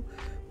school,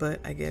 but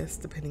I guess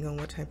depending on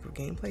what type of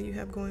gameplay you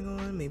have going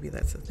on, maybe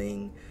that's a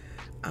thing.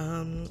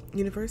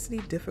 University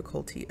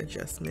difficulty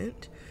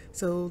adjustment.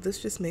 So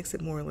this just makes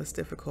it more or less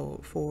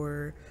difficult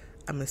for,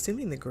 I'm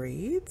assuming, the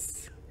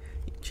grades.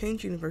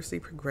 Change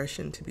university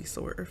progression to be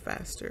slower or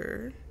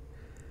faster.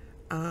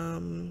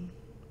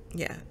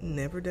 Yeah,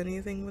 never done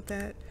anything with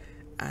that.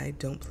 I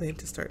don't plan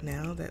to start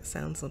now. That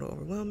sounds a little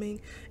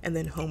overwhelming. And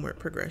then homework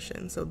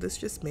progression. So this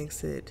just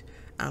makes it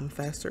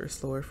faster or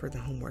slower for the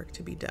homework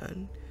to be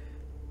done.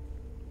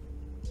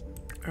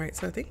 All right,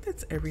 so I think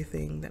that's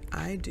everything that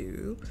I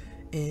do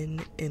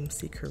in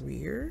MC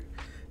Career.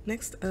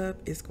 Next up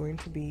is going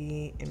to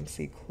be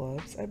MC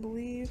Clubs, I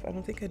believe. I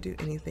don't think I do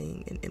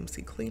anything in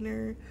MC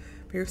Cleaner.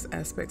 Various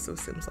aspects of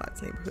Sims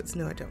Lots neighborhoods.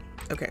 No, I don't.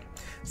 Okay,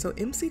 so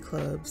MC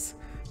Clubs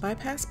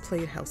bypass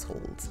played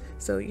households.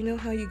 So you know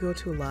how you go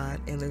to a lot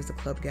and there's a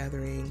club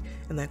gathering,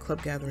 and that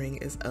club gathering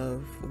is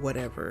of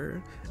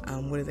whatever.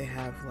 What do they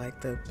have?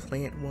 Like the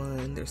plant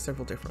one, there's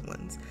several different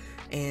ones.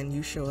 And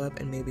you show up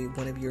and maybe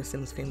one of your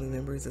Sims family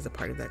members is a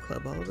part of that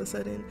club all of a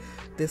sudden.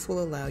 This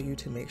will allow you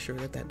to make sure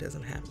that that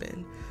doesn't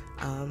happen.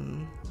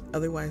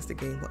 Otherwise, the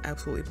game will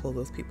absolutely pull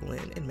those people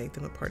in and make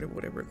them a part of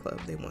whatever club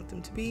they want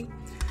them to be.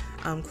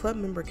 Club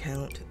member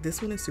count,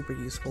 this one is super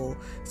useful.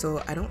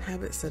 So I don't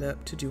have it set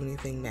up to do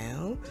anything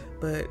now,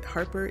 but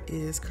Harper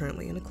is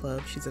currently in a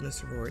club. She's in a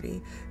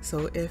sorority.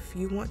 So if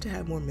you want to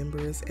have more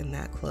members in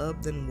that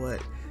club than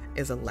what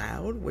is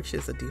allowed, which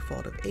is a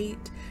default of 8,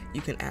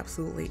 you can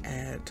absolutely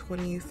add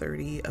 20,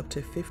 30, up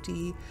to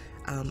 50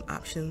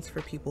 options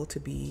for people to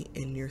be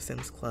in your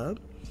Sims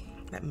club.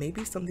 That may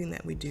be something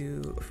that we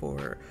do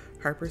for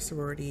Harper's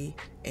sorority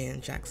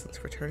and Jackson's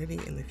fraternity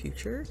in the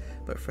future,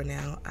 but for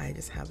now, I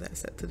just have that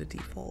set to the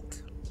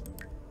default.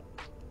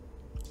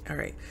 All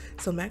right,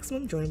 so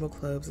maximum joinable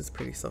clubs is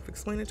pretty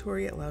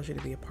self-explanatory. It allows you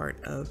to be a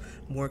part of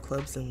more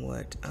clubs than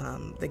what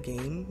the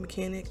game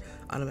mechanic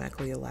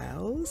automatically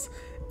allows.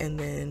 And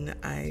then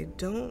I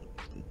don't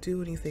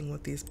do anything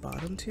with these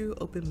bottom two.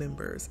 Open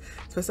members.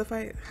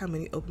 Specify how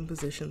many open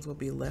positions will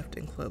be left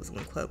in clubs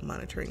when club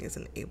monitoring is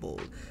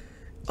enabled.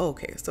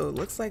 Okay, so it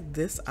looks like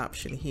this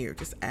option here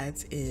just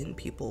adds in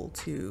people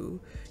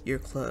to your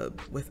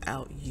club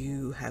without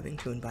you having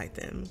to invite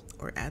them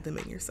or add them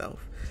in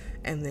yourself.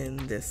 And then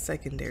this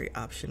secondary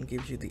option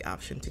gives you the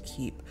option to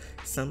keep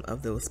some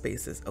of those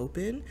spaces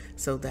open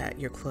so that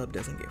your club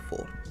doesn't get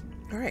full.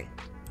 All right,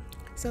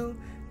 so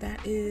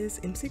that is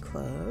MC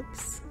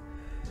Clubs.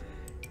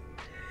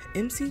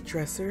 MC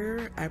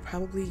Dresser, I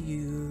probably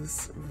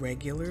use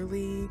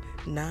regularly,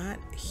 not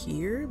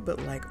here, but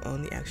like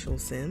on the actual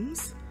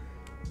Sims.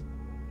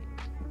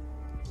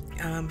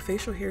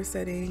 Facial hair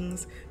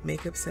settings,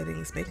 makeup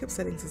settings. Makeup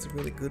settings is a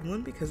really good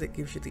one because it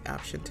gives you the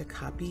option to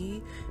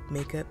copy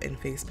makeup and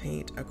face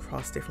paint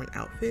across different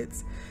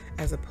outfits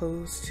as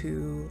opposed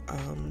to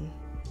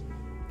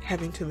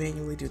having to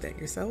manually do that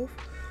yourself.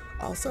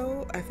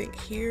 Also, I think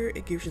here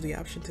it gives you the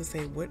option to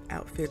say what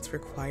outfits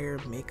require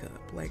makeup.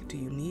 Like, do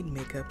you need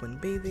makeup when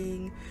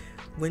bathing?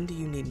 When do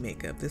you need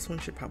makeup? This one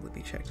should probably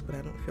be checked, but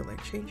I don't feel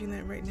like changing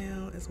that right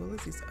now, as well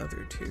as these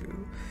other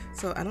two.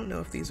 So I don't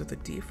know if these are the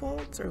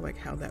defaults or like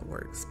how that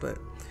works, but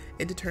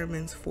it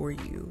determines for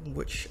you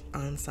which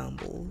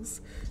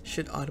ensembles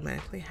should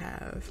automatically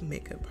have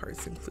makeup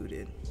parts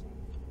included.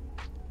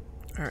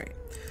 All right,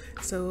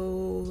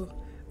 so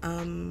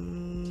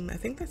I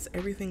think that's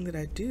everything that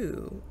I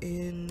do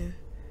in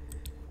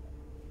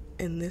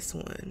this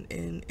one,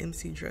 in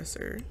MC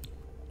Dresser.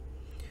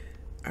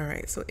 All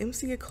right, so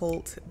MC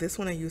Occult, this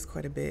one I use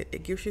quite a bit.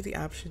 It gives you the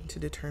option to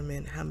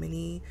determine how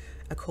many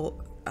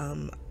occult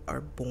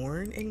are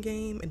born in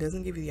game. It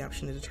doesn't give you the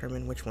option to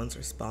determine which ones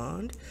are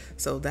spawned,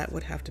 so that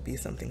would have to be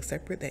something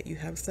separate that you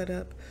have set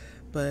up.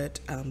 But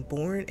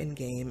born in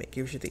game, it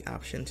gives you the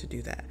option to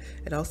do that.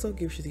 It also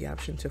gives you the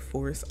option to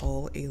force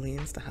all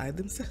aliens to hide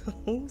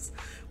themselves,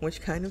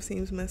 which kind of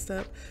seems messed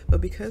up.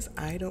 But because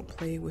I don't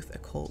play with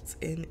occults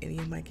in any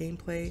of my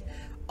gameplay,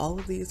 all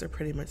of these are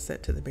pretty much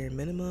set to the bare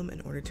minimum in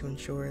order to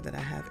ensure that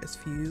I have as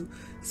few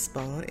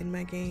spawn in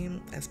my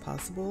game as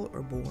possible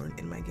or born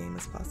in my game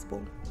as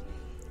possible.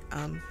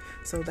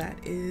 So that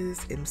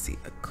is MC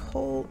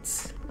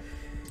Occult.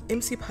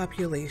 MC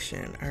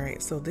Population. All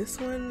right, so this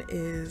one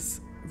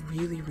is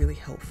really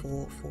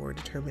helpful for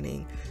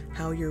determining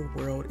how your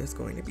world is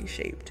going to be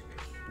shaped.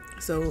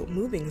 So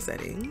moving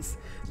settings,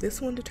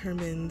 this one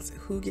determines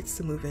who gets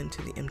to move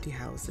into the empty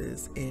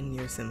houses in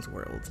your Sims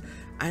worlds.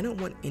 I don't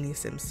want any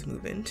Sims to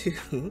move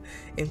into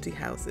empty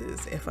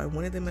houses. If I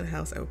wanted them in a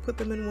house, I would put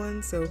them in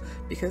one. So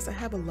because I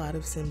have a lot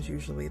of Sims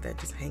usually that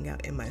just hang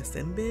out in my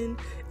Sim bin,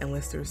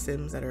 unless they're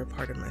Sims that are a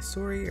part of my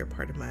story or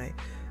part of my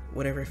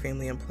whatever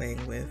family I'm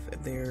playing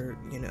with, their,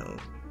 you know,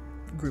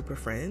 group of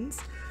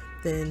friends,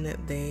 then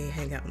they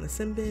hang out in the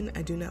Sim bin.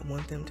 I do not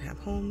want them to have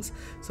homes,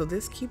 so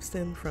this keeps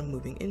them from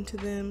moving into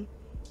them.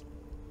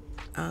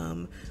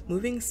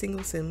 Moving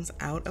single Sims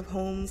out of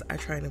homes, I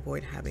try and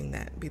avoid having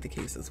that be the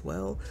case as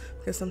well,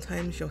 because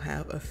sometimes you'll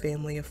have a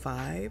family of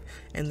 5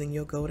 and then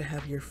you'll go to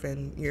have your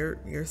friend,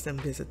 your Sim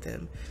visit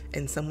them,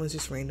 and someone's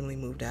just randomly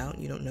moved out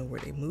and you don't know where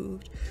they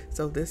moved,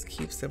 so this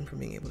keeps them from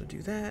being able to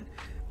do that.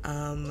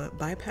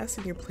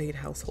 Bypassing your played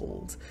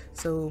households,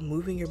 so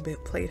moving your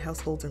played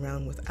households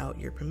around without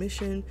your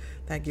permission,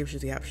 that gives you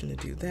the option to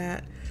do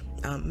that.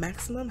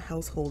 Maximum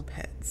household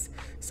pets,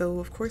 so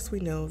of course we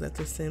know that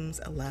The Sims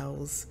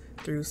allows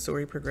through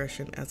story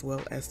progression as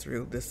well as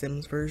through The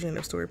Sims version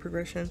of story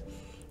progression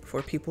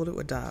for people to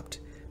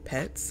adopt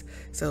pets.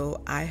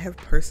 So I have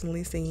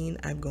personally seen,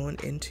 I've gone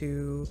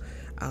into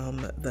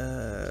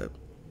the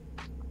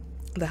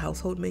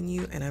household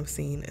menu and I've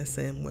seen a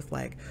Sim with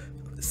like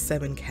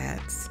 7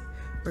 cats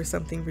or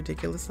something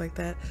ridiculous like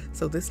that.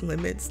 So this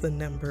limits the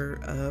number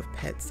of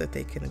pets that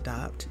they can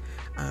adopt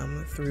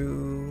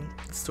through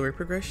story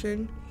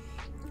progression.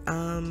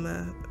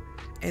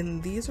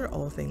 And these are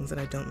all things that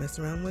I don't mess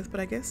around with,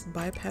 but I guess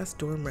bypass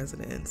dorm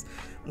residents.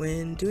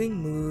 When doing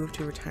move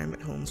to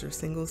retirement homes or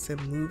single sim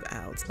move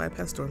outs,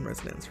 bypass dorm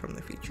residents from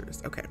the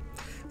features. Okay,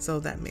 so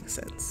that makes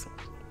sense.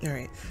 All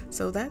right,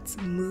 so that's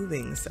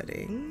moving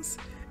settings.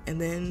 And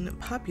then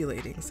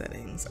populating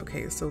settings.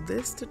 Okay, so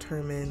this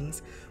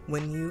determines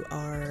when you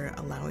are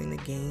allowing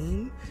the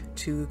game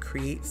to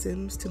create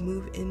sims to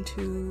move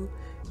into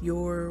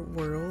your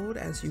world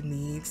as you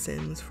need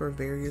sims for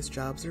various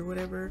jobs or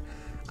whatever.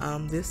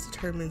 This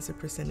determines the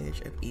percentage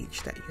of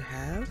each that you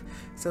have.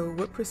 So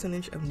what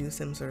percentage of new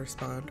sims that are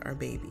spawned are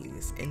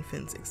babies,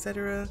 infants,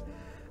 etc.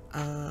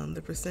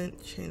 The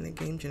percent in the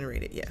game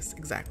generated, yes,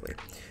 exactly.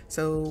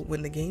 So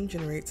when the game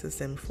generates a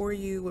sim for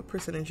you, what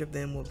percentage of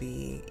them will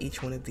be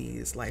each one of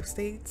these life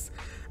states,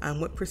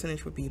 what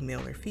percentage would be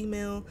male or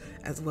female,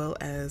 as well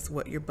as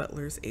what your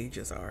butler's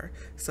ages are.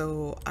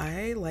 So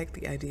I like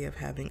the idea of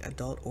having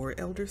adult or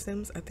elder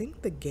sims. I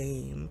think the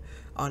game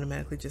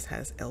automatically just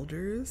has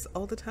elders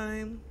all the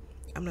time.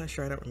 I'm not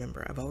sure, I don't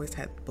remember. I've always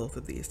had both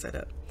of these set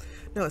up.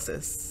 No, it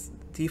says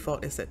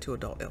default is set to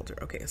adult elder.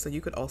 Okay, so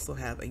you could also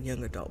have a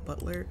young adult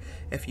butler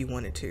if you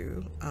wanted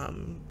to.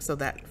 So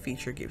that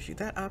feature gives you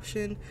that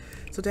option.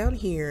 So down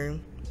here,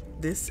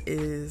 this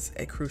is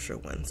a crucial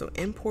one. So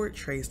import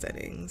tray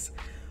settings.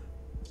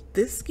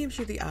 This gives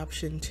you the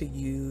option to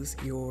use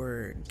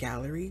your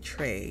gallery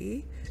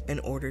tray in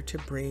order to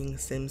bring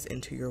sims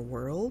into your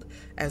world,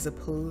 as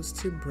opposed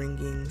to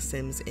bringing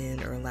sims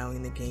in or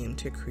allowing the game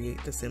to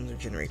create the sims or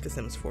generate the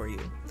sims for you.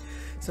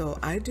 So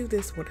I do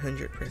this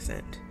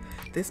 100%.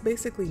 This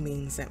basically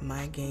means that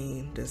my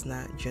game does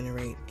not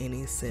generate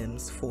any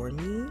sims for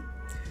me.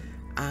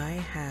 I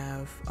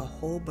have a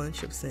whole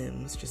bunch of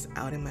sims just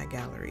out in my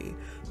gallery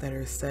that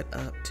are set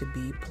up to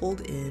be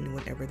pulled in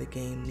whenever the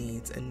game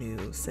needs a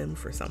new sim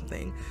for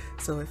something.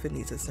 So if it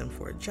needs a sim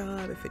for a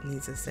job, if it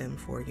needs a sim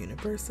for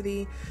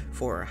university,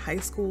 for high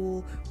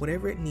school,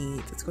 whatever it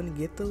needs, it's going to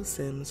get those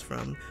sims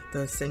from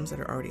the sims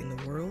that are already in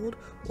the world,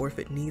 or if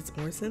it needs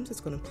more sims,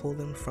 it's going to pull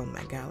them from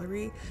my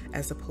gallery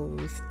as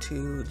opposed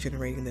to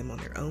generating them on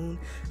their own.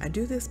 I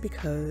do this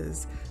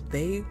because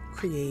they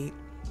create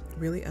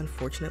really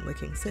unfortunate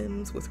looking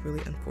sims with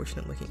really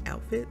unfortunate looking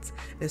outfits.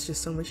 It's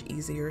just so much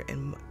easier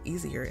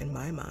in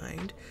my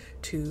mind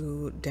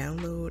to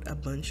download a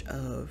bunch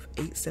of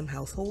 8 sim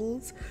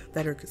households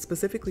that are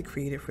specifically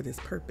created for this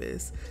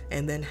purpose,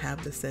 and then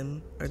have the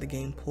sim or the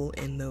game pull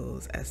in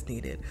those as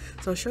needed.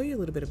 So I'll show you a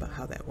little bit about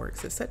how that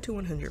works. It's set to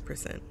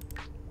 100%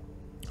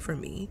 for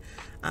me.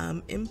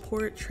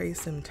 Import tray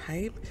sim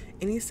type,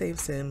 any save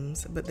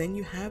sims, but then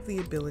you have the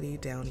ability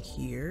down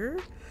here,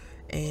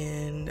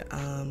 and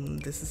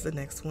this is the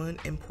next one,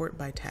 import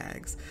by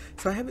tags.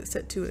 So I have it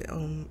set to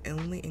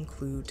only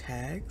include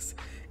tags,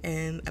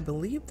 and I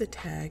believe the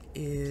tag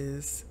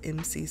is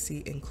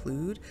MCC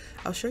include.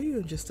 I'll show you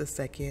in just a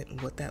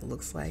second what that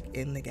looks like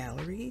in the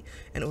gallery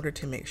in order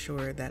to make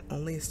sure that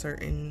only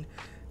certain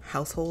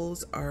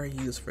households are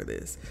used for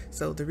this.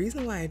 So the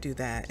reason why I do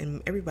that,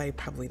 and everybody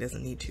probably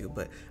doesn't need to,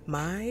 but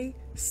my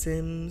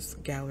Sims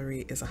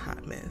gallery is a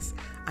hot mess.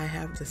 I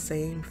have the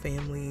same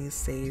families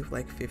saved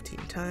like 15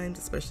 times,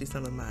 especially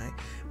some of my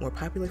more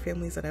popular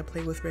families that I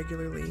play with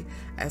regularly.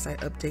 As I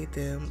update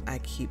them, I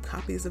keep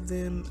copies of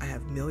them. I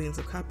have millions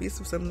of copies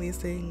of some of these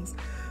things.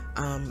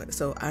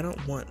 So I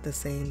don't want the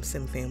same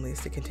sim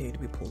families to continue to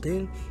be pulled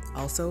in.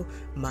 Also,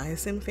 my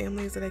sim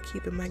families that I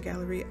keep in my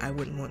gallery, I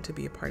wouldn't want to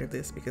be a part of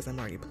this because I'm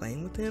already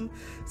playing with them.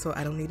 So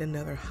I don't need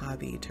another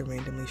hobby to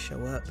randomly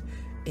show up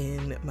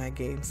in my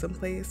game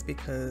someplace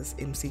because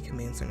MC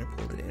Command Center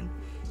pulled it in.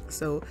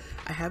 So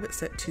I have it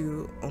set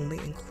to only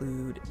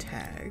include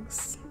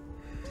tags.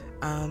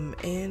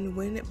 And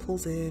when it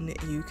pulls in,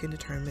 you can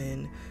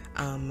determine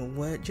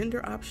what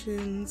gender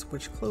options,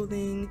 which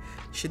clothing,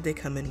 should they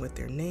come in with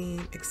their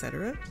name,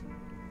 etc.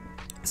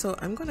 So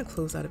I'm going to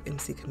close out of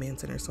MC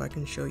Command Center so I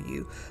can show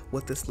you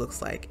what this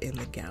looks like in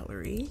the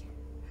gallery.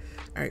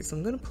 Alright, so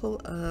I'm going to pull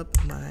up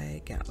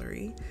my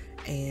gallery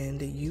and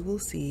you will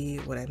see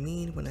what I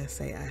mean when I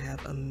say I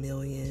have a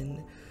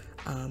million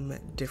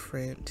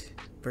different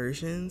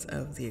versions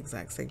of the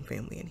exact same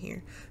family in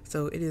here.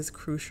 So it is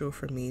crucial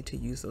for me to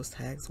use those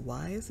tags.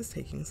 Why is this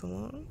taking so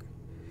long?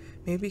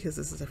 Maybe because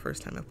this is the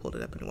first time I've pulled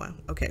it up in a while.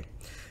 Okay,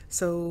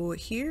 so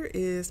here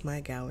is my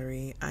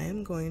gallery. I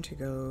am going to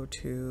go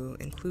to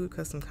include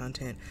custom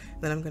content,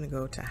 then I'm going to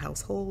go to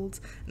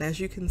households, and as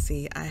you can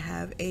see, I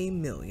have a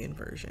million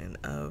versions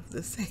of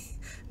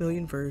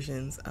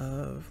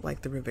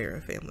like the Rivera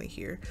family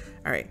here.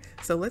 All right,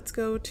 so let's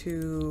go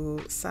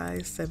to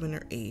size 7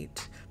 or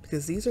 8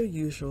 because these are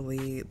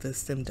usually the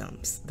sim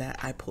dumps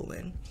that I pull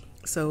in.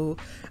 So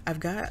I've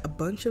got a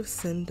bunch of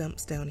sim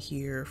dumps down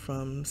here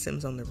from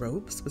Sims on the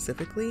Rope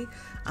specifically.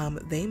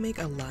 They make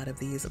a lot of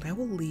these, and I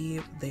will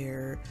leave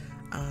their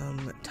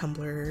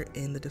Tumblr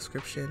in the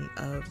description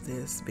of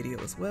this video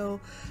as well.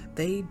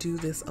 They do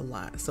this a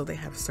lot. So they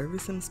have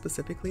service sims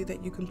specifically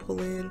that you can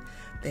pull in.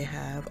 They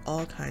have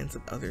all kinds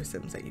of other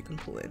sims that you can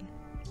pull in.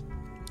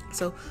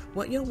 So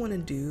what you'll want to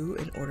do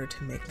in order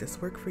to make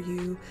this work for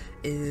you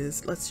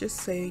is, let's just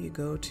say you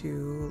go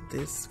to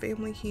this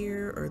family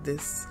here, or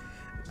this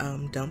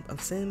dump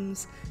of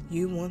sims.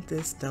 You want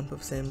this dump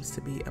of sims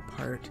to be a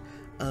part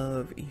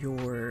of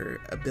your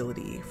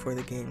ability for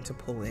the game to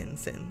pull in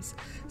sims.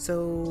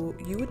 So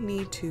you would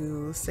need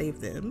to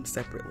save them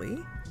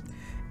separately,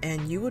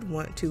 and you would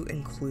want to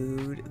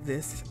include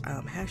this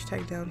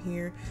hashtag down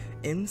here,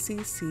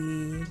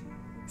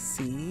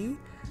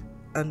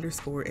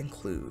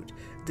 MCCC_include.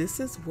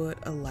 This is what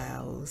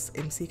allows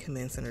MC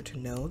Command Center to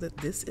know that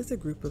this is a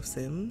group of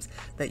sims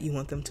that you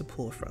want them to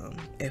pull from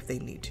if they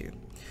need to.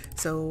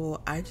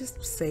 So I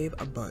just save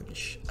a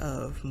bunch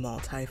of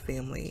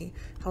multi-family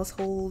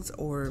households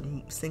or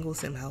single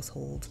sim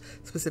households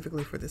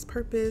specifically for this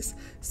purpose,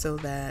 so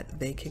that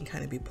they can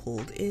kind of be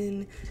pulled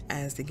in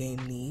as the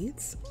game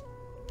needs.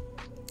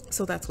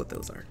 So that's what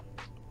those are.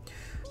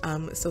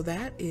 So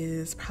that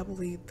is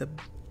probably the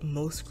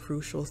most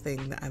crucial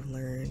thing that I've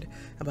learned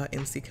about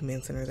MC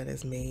Command Center that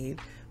has made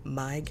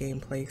my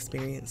gameplay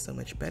experience so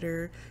much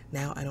better.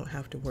 Now I don't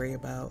have to worry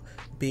about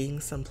being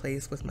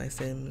someplace with my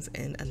sims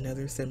and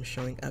another sim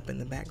showing up in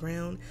the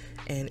background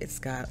and it's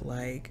got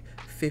like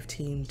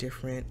 15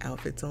 different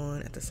outfits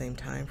on at the same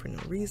time for no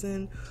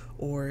reason,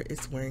 or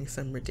it's wearing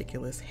some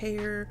ridiculous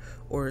hair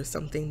or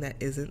something that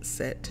isn't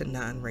set to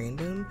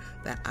non-random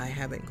that I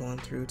haven't gone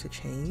through to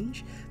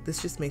change.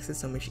 This just makes it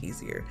so much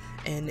easier.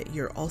 And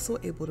you're also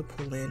able to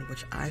pull in,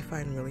 which I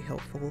find really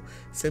helpful,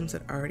 sims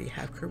that already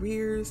have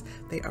careers,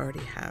 they already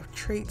have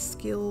traits,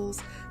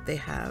 skills, they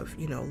have,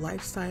 you know,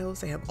 lifestyles,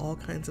 they have all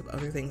kinds of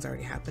other things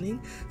already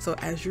happening. So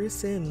as your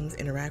sims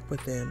interact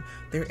with them,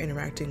 they're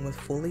interacting with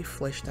fully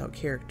fleshed out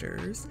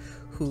characters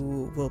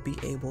who will be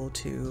able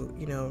to,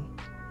 you know,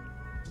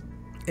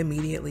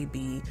 immediately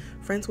be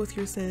friends with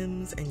your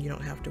sims, and you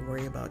don't have to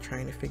worry about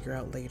trying to figure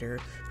out later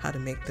how to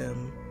make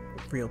them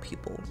real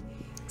people.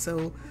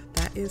 So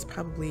that is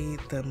probably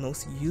the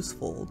most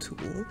useful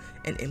tool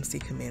in MC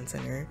Command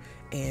Center,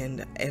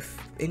 and if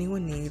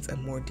anyone needs a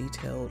more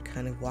detailed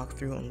kind of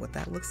walkthrough on what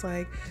that looks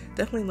like,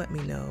 definitely let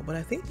me know, but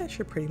I think that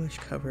should pretty much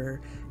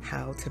cover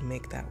how to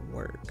make that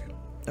work.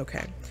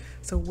 Okay,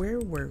 so where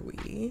were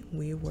we?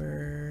 We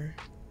were,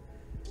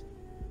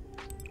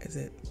 is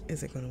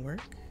it gonna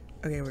work?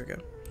 Okay, here we go.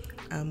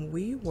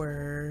 We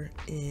were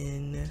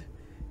in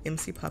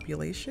MC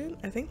population.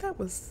 I think that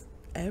was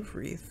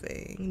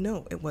everything.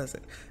 No, it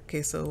wasn't.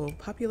 Okay, so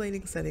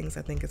populating settings,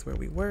 I think is where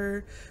we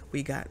were.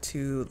 We got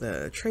to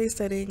the tray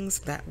settings.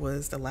 That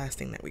was the last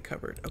thing that we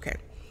covered. Okay.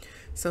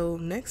 So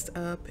next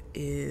up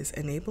is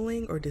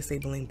enabling or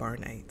disabling bar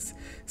nights.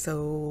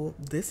 So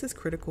this is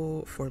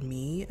critical for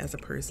me as a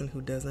person who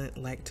doesn't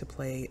like to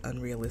play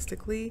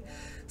unrealistically.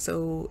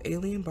 So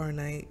alien bar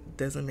night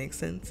doesn't make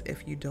sense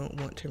if you don't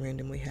want to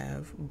randomly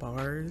have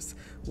bars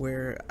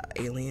where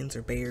aliens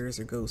or bears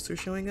or ghosts are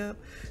showing up.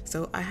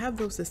 So I have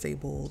those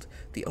disabled.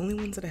 The only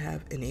ones that I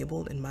have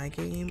enabled in my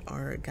game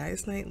are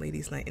guys night,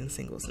 ladies night, and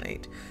singles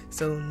night.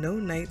 So no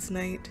nights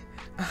night,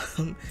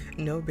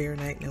 no bear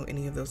night, no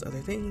any of those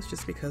other things,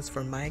 just because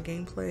for my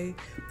gameplay,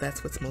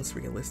 that's what's most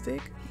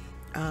realistic.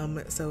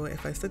 So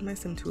if I send my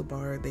sim to a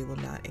bar, they will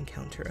not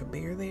encounter a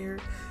bear there.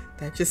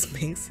 That just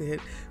makes it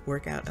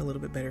work out a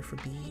little bit better for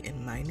me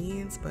and my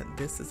needs, but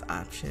this is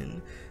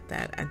option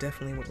that I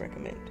definitely would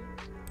recommend.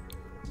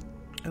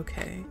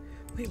 Okay,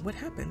 wait, what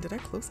happened? Did I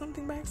close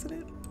something by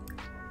accident?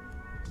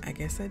 I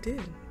guess I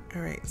did.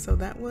 All right, so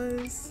that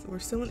was, we're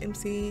still in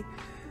MC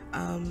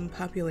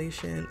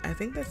population. I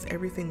think that's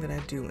everything that I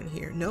do in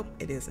here. Nope,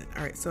 it isn't.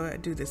 All right, so I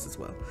do this as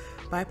well.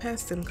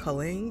 Bypass sim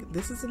culling.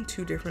 This is in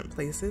 2 different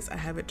places. I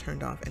have it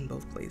turned off in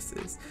both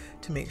places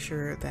to make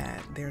sure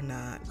that they're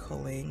not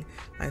culling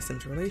my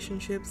sims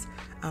relationships.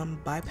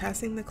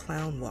 Bypassing the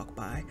clown walk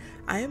by.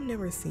 I have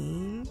never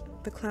seen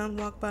the clown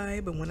walk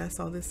by, but when I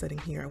saw this setting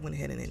here, I went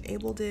ahead and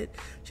enabled it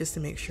just to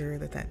make sure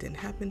that that didn't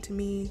happen to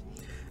me.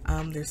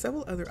 There's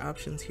several other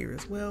options here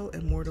as well.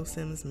 Immortal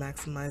Sims,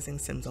 maximizing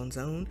Sims on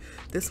zone.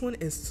 This one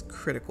is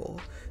critical.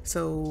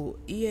 So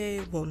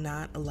EA will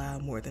not allow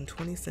more than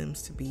 20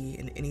 Sims to be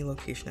in any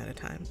location at a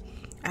time.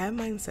 I have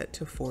mine set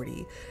to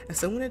 40. I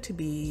still want it to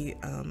be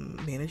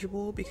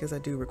manageable because I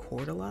do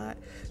record a lot,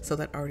 so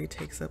that already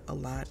takes up a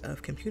lot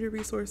of computer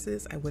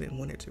resources. I wouldn't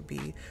want it to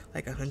be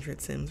like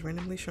 100 Sims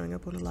randomly showing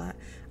up on a lot.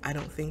 I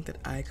don't think that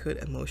I could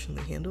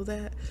emotionally handle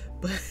that,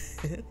 but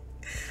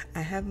I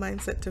have mine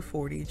set to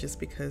 40 just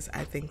because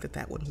I think that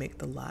that would make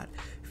the lot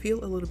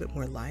feel a little bit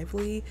more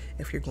lively.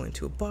 If you're going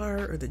to a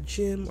bar or the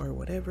gym or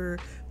whatever,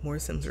 more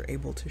Sims are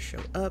able to show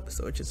up,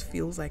 so it just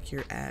feels like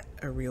you're at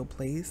a real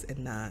place and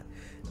not,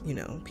 you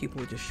know,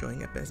 people just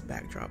showing up as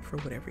backdrop for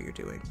whatever you're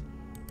doing.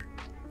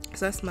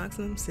 So that's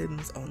maximum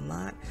Sims on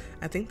lot.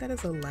 I think that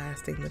is the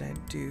last thing that I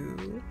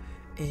do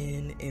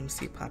in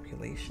MC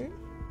population.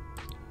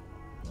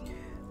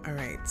 All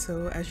right,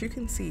 so as you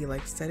can see,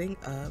 like setting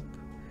up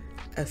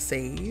a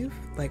save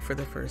like for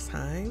the first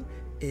time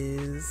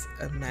is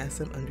a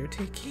massive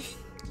undertaking.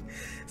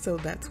 So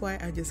that's why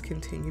I just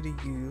continue to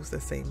use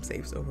the same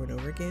saves over and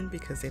over again,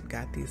 because they've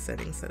got these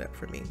settings set up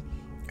for me.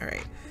 All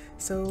right,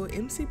 so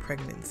MC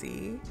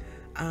pregnancy,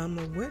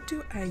 what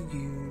do I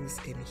use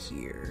in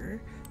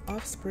here?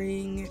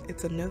 Offspring,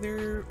 it's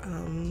another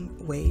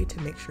way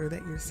to make sure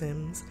that your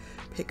Sims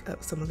pick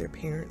up some of their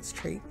parents'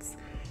 traits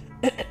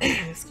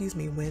excuse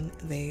me, when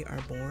they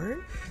are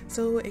born.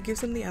 So it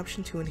gives them the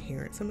option to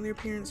inherit some of their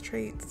parents'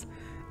 traits.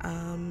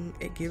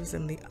 It gives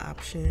them the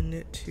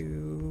option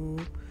to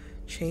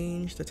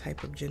change the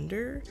type of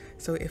gender.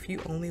 So if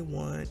you only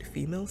want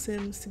female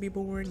Sims to be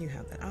born, you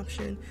have that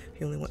option.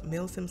 If you only want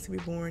male Sims to be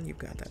born, you've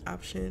got that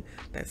option.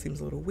 That seems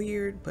a little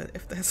weird, but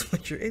if that's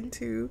what you're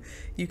into,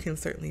 you can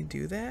certainly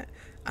do that.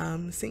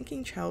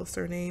 Syncing child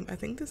surname, I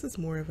think this is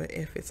more of a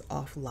if it's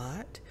off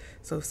lot.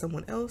 So if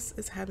someone else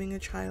is having a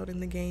child in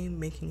the game,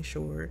 making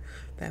sure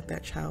that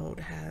that child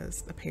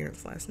has a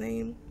parent's last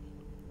name.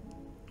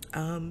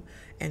 And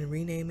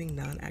renaming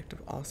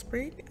non-active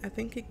offspring, I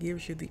think it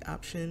gives you the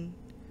option.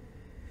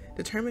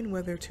 Determine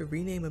whether to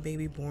rename a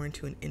baby born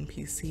to an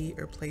NPC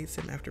or place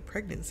him after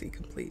pregnancy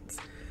completes.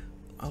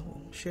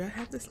 Oh, should I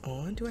have this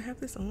on? Do I have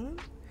this on?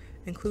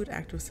 Include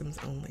active Sims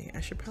only. I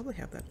should probably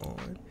have that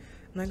on.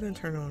 I'm not going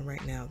to turn it on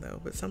right now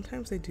though, but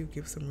sometimes they do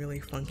give some really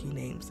funky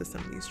names to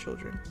some of these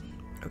children.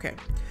 Okay,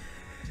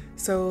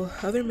 so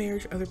other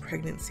marriage, other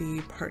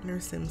pregnancy, partner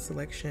Sim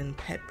selection,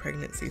 pet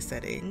pregnancy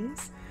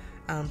settings,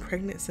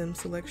 pregnant Sim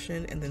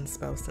selection, and then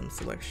spouse Sim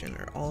selection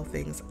are all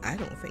things I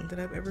don't think that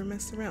I've ever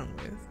messed around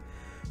with.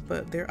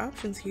 But there are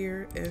options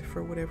here if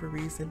for whatever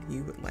reason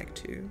you would like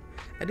to.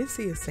 I did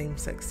see a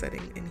same-sex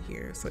setting in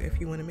here, so if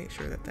you want to make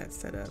sure that that's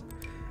set up,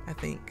 I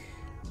think,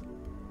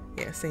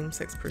 yeah,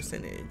 same-sex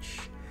percentage.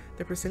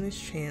 The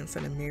percentage chance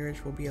that a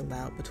marriage will be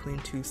allowed between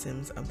two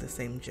Sims of the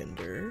same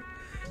gender.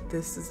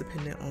 This is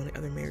dependent on the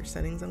other marriage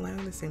settings,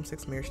 allowing the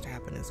same-sex marriage to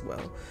happen as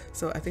well.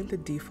 So I think the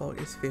default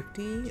is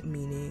 50,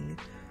 meaning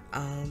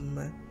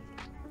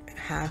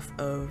half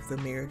of the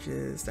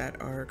marriages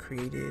that are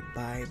created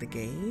by the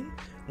game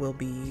will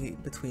be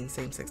between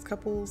same-sex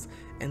couples,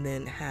 and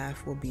then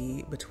half will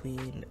be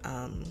between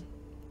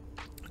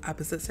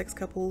opposite sex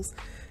couples,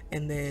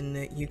 and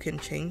then you can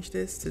change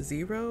this to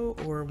 0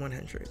 or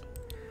 100.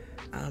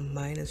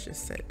 Mine is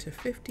just set to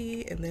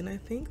 50, and then I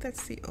think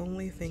that's the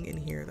only thing in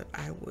here that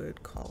I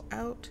would call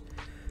out.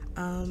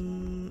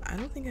 I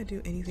don't think I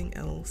do anything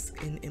else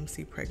in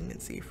MC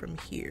pregnancy from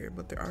here,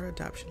 but there are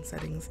adoption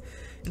settings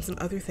and some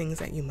other things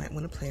that you might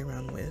want to play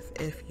around with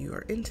if you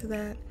are into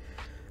that.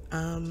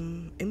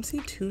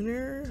 MC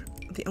tuner,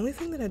 the only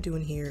thing that I do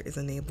in here is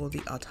enable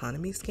the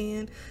autonomy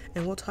scan,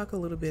 and we'll talk a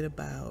little bit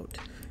about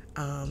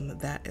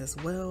that as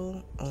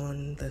well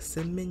on the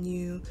sim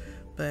menu,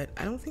 but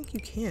I don't think you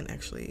can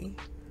actually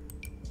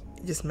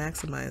just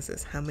maximize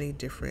this, how many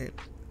different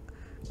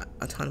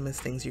autonomous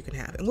things you can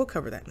have, and we'll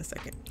cover that in a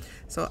second.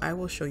 So I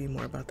will show you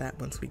more about that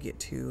once we get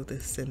to the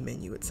sim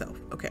menu itself.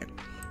 Okay,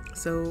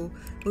 so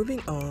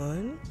moving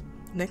on,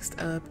 next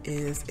up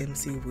is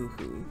MC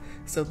Woohoo.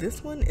 So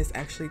this one is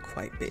actually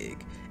quite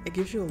big. It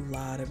gives you a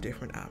lot of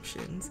different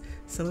options.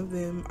 Some of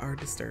them are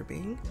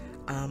disturbing.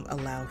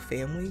 Allow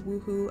family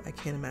woohoo. I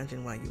can't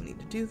imagine why you need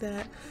to do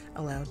that.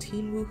 Allow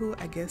teen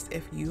woohoo. I guess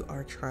if you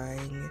are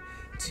trying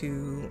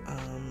to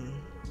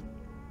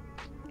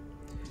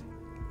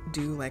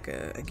do like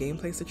a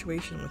gameplay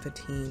situation with a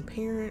teen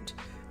parent,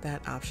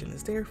 that option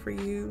is there for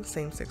you.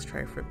 Same-sex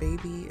try for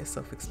baby is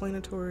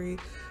self-explanatory.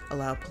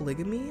 Allow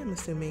polygamy, I'm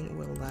assuming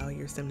will allow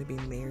your sim to be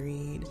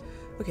married.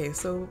 Okay,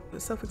 so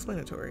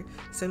self-explanatory.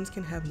 Sims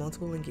can have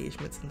multiple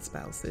engagements and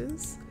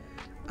spouses.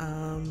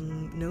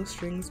 No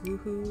strings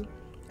woohoo.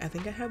 I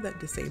think I have that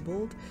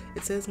disabled.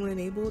 It says when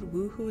enabled,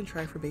 woohoo and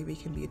try for baby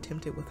can be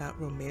attempted without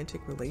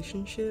romantic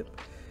relationship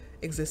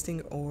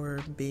existing or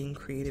being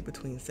created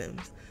between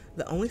Sims.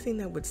 The only thing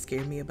that would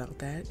scare me about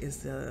that is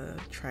the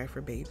try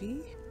for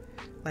baby.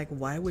 Like,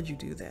 why would you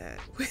do that?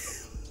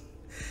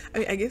 I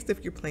mean, I guess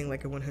if you're playing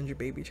like a 100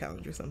 baby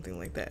challenge or something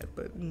like that,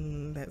 but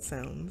that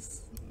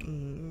sounds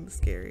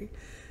scary.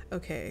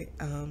 Okay,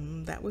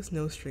 that was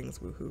no strings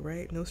woohoo,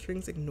 right? No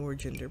strings ignore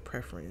gender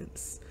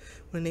preference.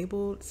 When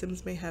enabled,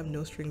 Sims may have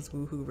no strings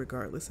woohoo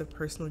regardless of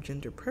personal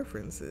gender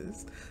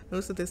preferences.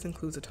 Notice that this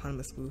includes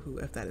autonomous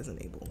woohoo if that is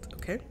enabled,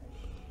 okay?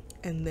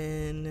 And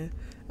then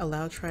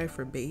allow try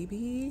for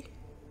baby.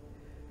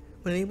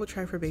 When enabled,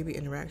 try for baby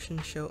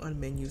interactions show on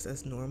menus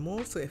as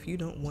normal. So if you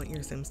don't want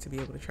your Sims to be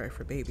able to try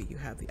for baby, you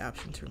have the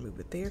option to remove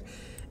it there.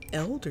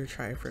 Elder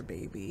try for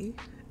baby.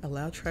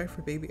 Allow try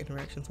for baby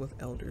interactions with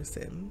elder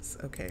Sims.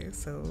 Okay,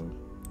 so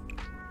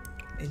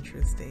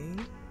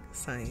interesting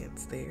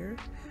science there.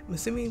 I'm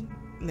assuming,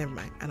 never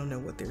mind. I don't know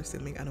what they're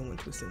assuming. I don't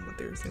want to assume what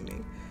they're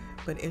assuming,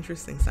 but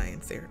interesting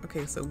science there.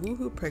 Okay, so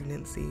woohoo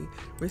pregnancy,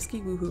 risky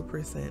woohoo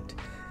percent.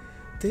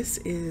 This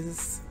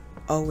is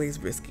always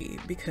risky,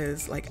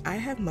 because like I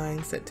have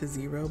mine set to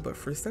 0, but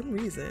for some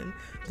reason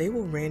they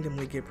will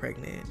randomly get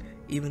pregnant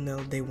even though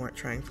they weren't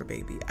trying for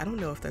baby. I don't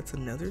know if that's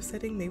another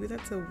setting, maybe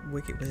that's a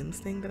Wicked Whims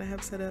thing that I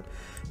have set up,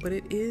 but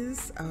it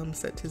is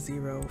set to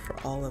 0 for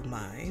all of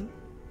mine.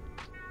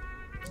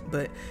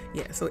 But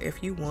yeah, so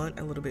if you want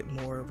a little bit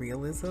more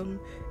realism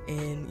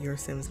in your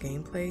Sims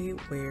gameplay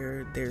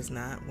where there's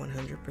not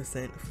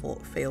 100% full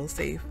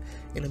fail-safe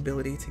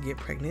inability to get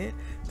pregnant,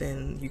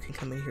 then you can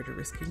come in here to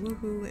Risky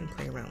Woohoo and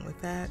play around with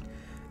that.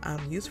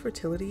 Use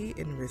fertility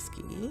in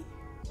Risky.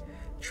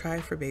 Try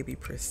for baby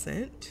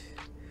percent.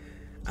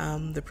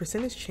 The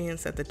percentage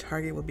chance that the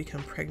target will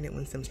become pregnant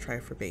when Sims try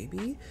for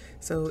baby.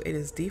 So it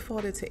is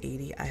defaulted to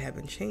 80. I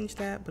haven't changed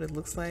that, but it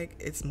looks like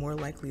it's more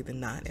likely than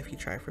not if you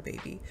try for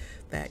baby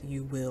that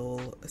you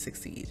will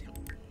succeed.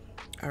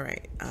 All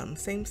right,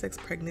 same-sex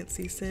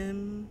pregnancy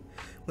sim.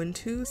 When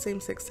 2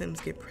 same-sex Sims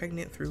get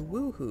pregnant through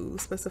Woohoo,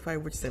 specify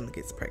which Sim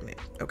gets pregnant.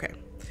 Okay,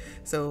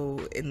 so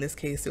in this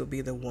case, it'll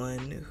be the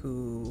one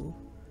who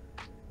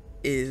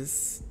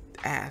is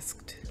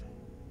asked,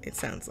 it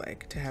sounds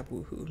like, to have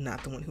Woohoo,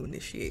 not the one who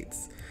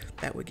initiates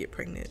that would get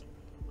pregnant.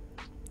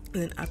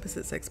 And then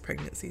opposite sex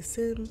pregnancy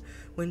sim.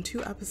 When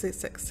 2 opposite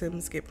sex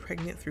Sims get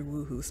pregnant through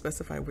Woohoo,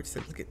 specify which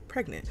Sims get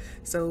pregnant.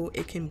 So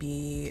it can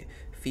be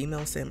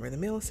female sim or the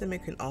male sim.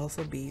 It can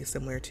also be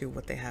similar to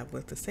what they have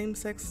with the same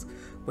sex,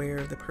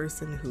 where the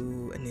person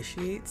who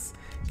initiates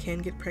can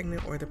get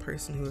pregnant or the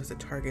person who is the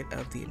target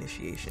of the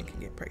initiation can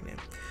get pregnant.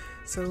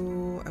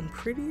 So I'm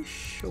pretty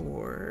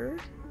sure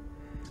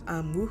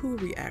Woohoo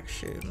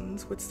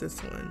reactions, what's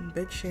this one?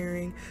 Bed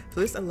sharing. So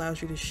this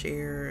allows you to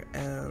share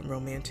a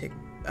romantic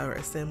or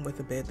a sim with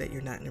a bed that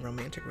you're not in a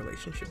romantic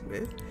relationship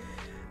with.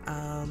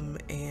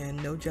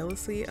 And no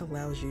jealousy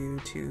allows you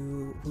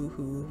to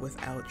woohoo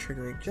without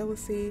triggering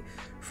jealousy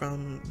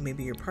from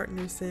maybe your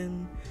partner's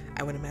sim.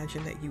 I would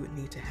imagine that you would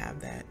need to have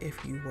that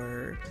if you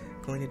were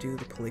going to do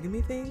the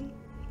polygamy thing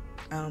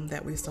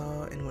that we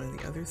saw in one of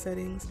the other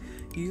settings.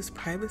 Use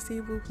privacy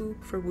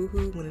woohoo for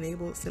woohoo. When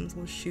enabled, Sims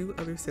will shoo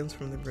other Sims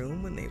from the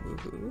room when they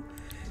woohoo.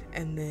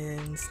 And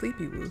then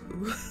sleepy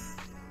woohoo.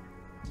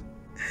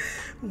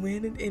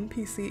 When an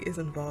NPC is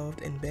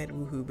involved in bed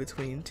woohoo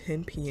between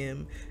 10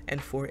 p.m.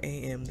 and 4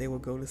 a.m., they will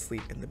go to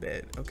sleep in the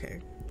bed.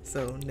 Okay,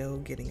 so no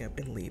getting up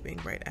and leaving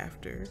right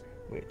after,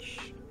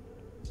 which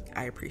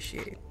I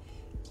appreciate.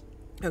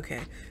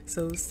 Okay,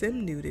 so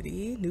sim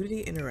nudity,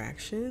 nudity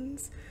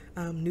interactions,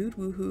 nude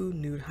woohoo,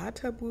 nude hot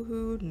tub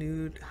woohoo,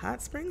 nude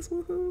hot springs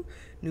woohoo,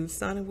 nude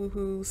sauna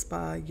woohoo,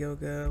 spa,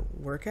 yoga,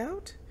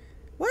 workout.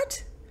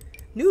 What?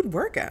 Nude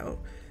workout?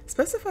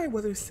 Specify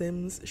whether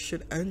Sims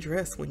should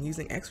undress when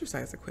using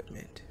exercise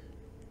equipment.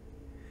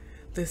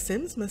 The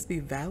Sims must be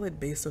valid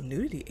based on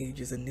nudity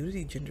ages and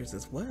nudity genders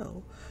as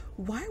well.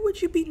 Why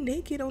would you be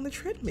naked on the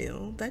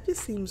treadmill? That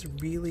just seems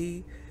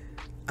really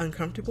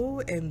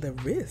uncomfortable, and the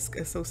risk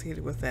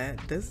associated with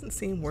that doesn't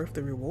seem worth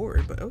the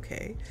reward, but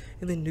okay.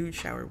 And then nude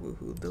shower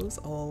woohoo, those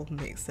all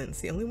make sense.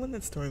 The only one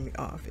that's throwing me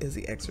off is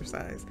the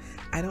exercise.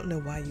 I don't know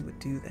why you would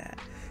do that.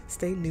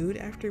 Stay nude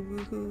after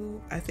woohoo,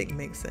 I think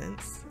makes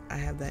sense. I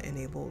have that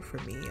enabled for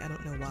me. I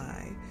don't know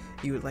why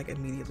you would like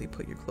immediately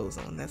put your clothes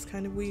on. That's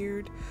kind of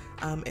weird.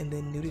 And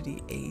then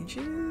nudity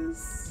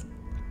ages.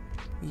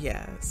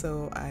 Yeah,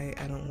 so I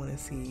don't want to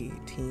see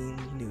teen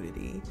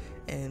nudity,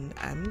 and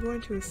I'm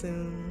going to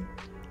assume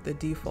the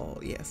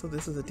default, yeah, so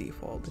this is a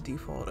default. The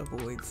default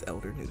avoids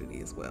elder nudity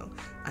as well.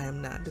 I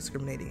am not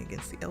discriminating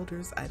against the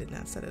elders. I did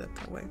not set it up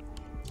that way.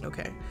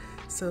 Okay,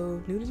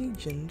 so nudity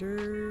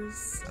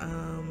genders,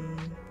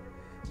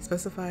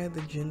 specify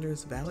the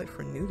genders valid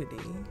for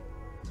nudity.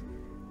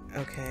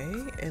 Okay,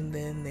 and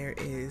then there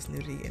is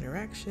nudity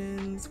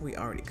interactions. We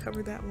already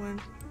covered that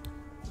one.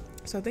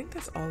 So I think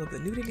that's all of the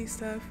nudity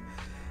stuff.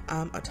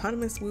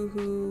 Autonomous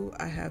woohoo,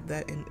 I have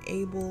that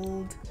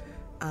enabled.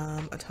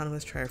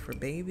 Autonomous try for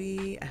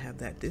baby, I have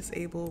that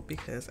disabled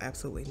because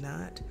absolutely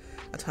not.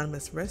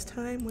 Autonomous rest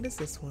time, what is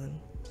this one?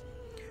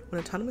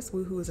 When autonomous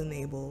woohoo is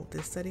enabled,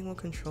 this setting will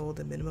control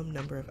the minimum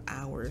number of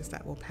hours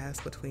that will pass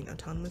between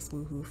autonomous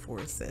woohoo for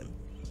a sim.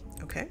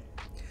 Okay,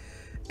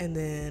 and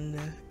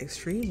then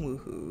extreme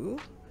woohoo,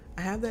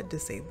 I have that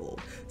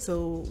disabled.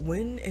 So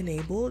when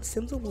enabled,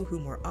 Sims will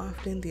woohoo more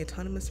often. The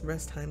autonomous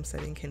rest time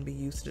setting can be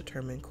used to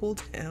determine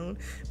cooldown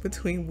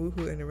between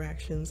woohoo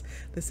interactions.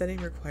 The setting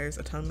requires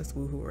autonomous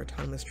woohoo or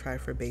autonomous try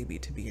for baby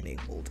to be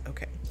enabled.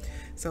 Okay,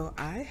 so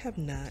I have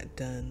not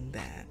done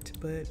that,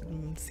 but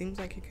seems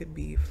like it could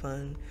be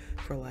fun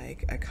for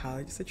like a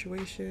college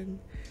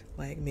situation,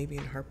 like maybe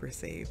in Harper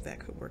Save that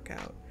could work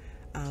out.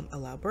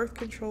 Allow birth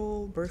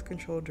control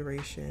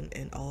duration,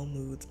 and all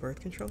moods birth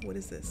control. What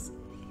is this?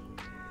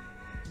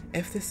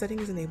 If this setting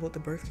is enabled, the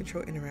birth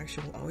control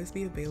interaction will always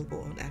be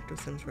available on active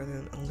Sims rather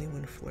than only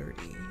when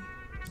flirty.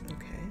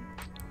 Okay.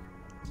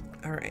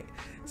 All right.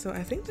 So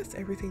I think that's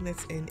everything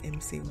that's in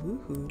MC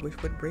Woohoo,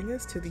 which would bring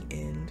us to the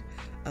end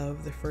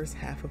of the first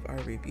half of our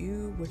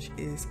review, which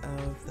is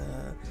of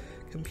the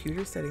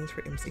computer settings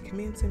for MC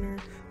Command Center.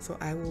 So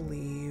I will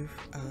leave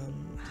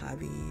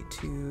Javi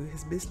to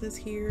his business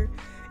here,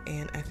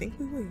 And I think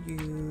we will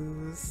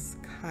use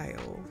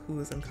Kyle, who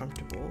is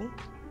uncomfortable.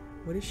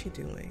 What is she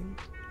doing?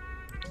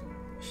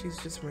 She's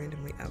just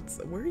randomly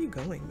outside. Where are you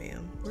going,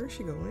 ma'am? Where is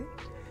she going?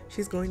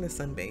 She's going to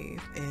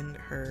sunbathe in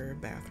her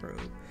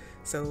bathrobe.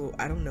 So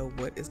I don't know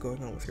what is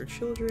going on with her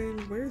children.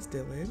 Where's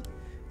Dylan?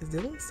 Is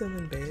Dylan still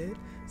in bed?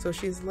 So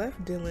she's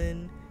left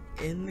Dylan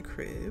in the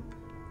crib,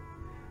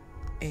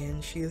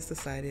 and she has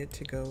decided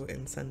to go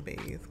and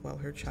sunbathe while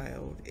her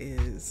child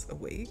is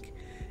awake.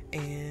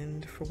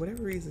 And for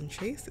whatever reason,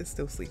 Chase is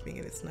still sleeping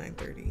and it's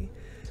 9:30.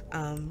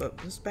 But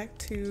just back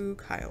to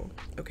Kyle.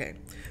 Okay,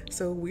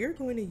 so we're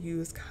going to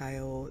use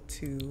Kyle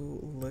to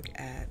look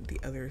at the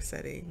other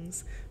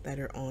settings that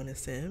are on a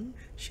sim.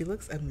 She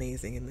looks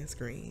amazing in this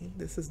green.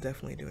 This is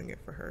definitely doing it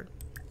for her.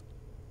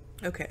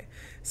 Okay,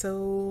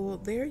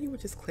 so there you would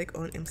just click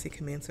on MC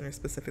Command Center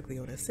specifically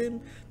on a sim.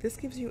 This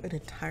gives you an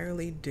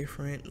entirely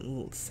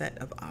different set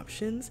of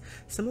options.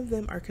 Some of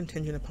them are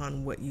contingent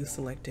upon what you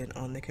selected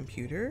on the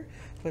computer,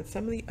 but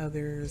some of the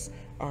others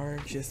are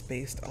just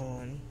based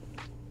on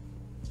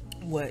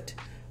what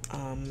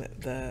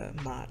the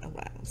mod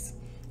allows.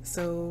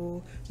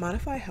 So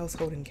modify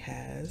household and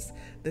CAS.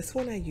 This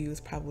one I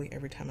use probably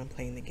every time I'm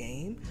playing the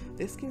game.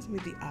 This gives me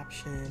the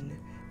option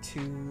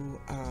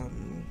to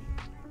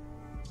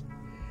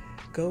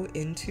go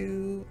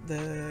into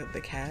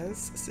the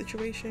CAS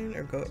situation,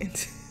 or go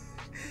into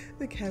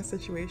the CAS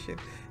situation.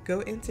 Go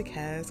into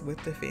CAS with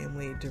the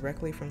family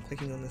directly from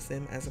clicking on the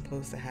sim, as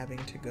opposed to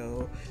having to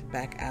go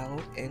back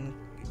out and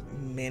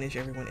manage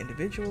everyone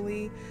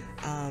individually.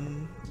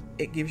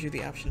 It gives you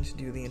the option to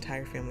do the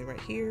entire family right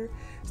here,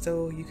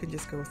 so you can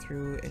just go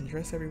through and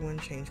dress everyone,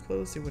 change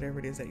clothes, do whatever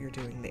it is that you're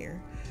doing there.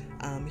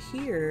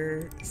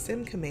 Here,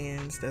 Sim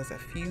Commands does a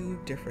few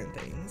different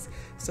things.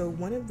 So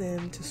one of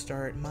them, to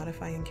start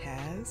modifying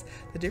CAS,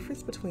 the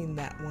difference between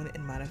that one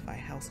and modify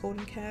household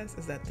and CAS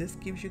is that this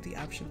gives you the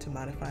option to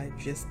modify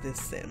just this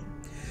sim.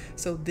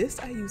 So this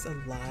I use a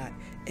lot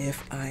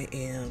if I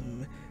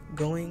am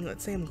going,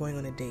 let's say I'm going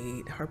on a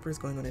date, Harper's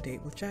going on a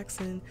date with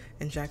Jackson,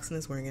 and Jackson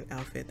is wearing an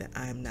outfit that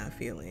I'm not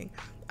feeling.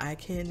 I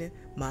can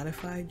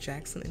modify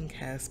Jackson and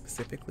CAS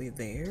specifically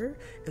there,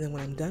 and then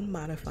when I'm done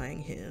modifying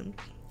him,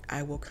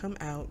 I will come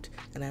out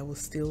and I will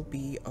still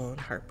be on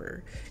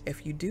Harper.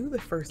 If you do the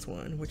first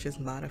one, which is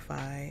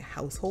modify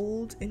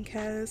household in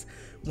CAS,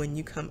 when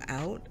you come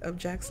out of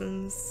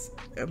Jackson's,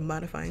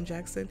 modifying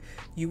Jackson,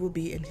 you will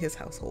be in his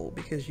household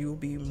because you will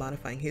be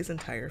modifying his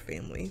entire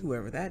family,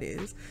 whoever that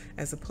is,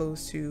 as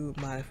opposed to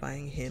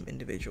modifying him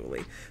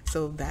individually.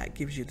 So that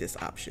gives you this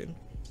option.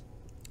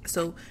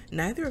 So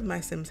neither of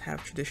my sims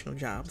have traditional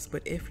jobs,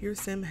 but if your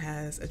sim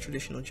has a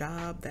traditional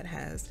job that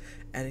has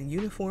a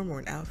uniform or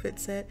an outfit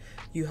set,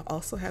 you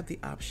also have the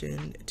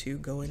option to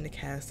go into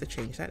CAS to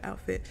change that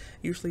outfit.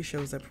 Usually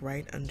shows up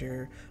right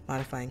under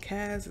modifying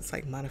CAS. It's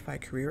like modify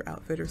career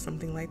outfit or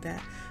something like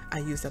that. I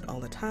use that all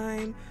the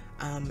time.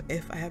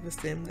 If I have a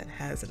sim that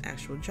has an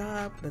actual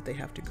job that they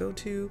have to go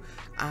to,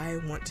 I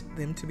want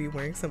them to be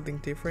wearing something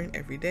different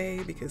every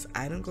day because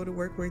I don't go to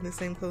work wearing the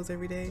same clothes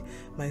every day.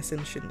 My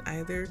sim shouldn't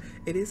either.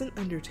 It is an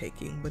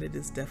undertaking, but it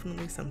is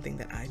definitely something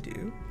that I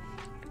do.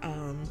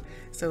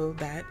 So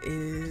that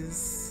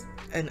is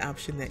an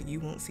option that you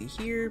won't see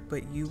here,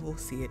 but you will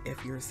see it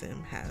if your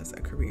sim has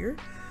a career.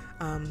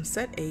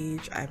 Set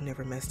age, I've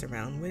never messed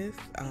around with.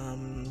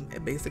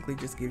 It basically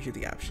just gives you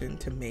the option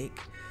to make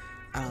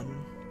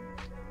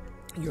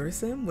your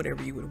sim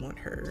whatever you would want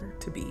her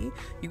to be.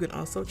 You can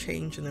also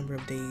change the number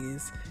of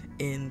days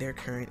in their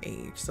current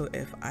age. So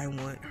if I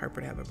want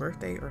Harper to have a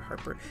birthday, or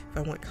if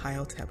I want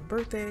Kyle to have a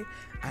birthday,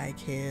 I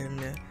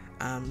can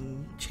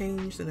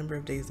change the number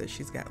of days that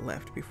she's got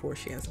left before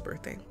she has a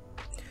birthday.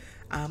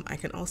 I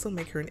can also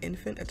make her an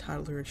infant, a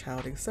toddler, a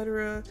child,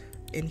 etc.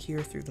 in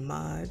here through the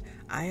mod.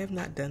 I have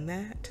not done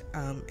that.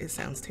 It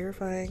sounds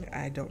terrifying.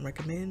 I don't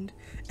recommend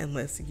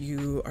unless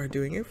you are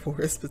doing it for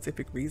a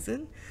specific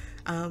reason.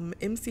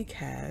 MC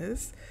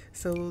CAS.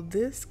 So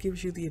this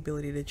gives you the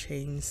ability to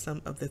change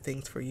some of the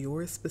things for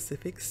your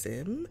specific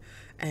sim,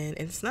 and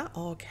it's not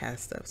all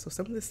CAS stuff. So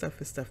some of the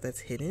stuff is stuff that's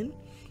hidden.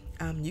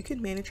 You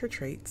can manage her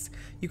traits.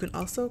 You can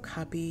also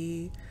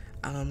copy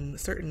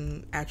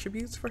certain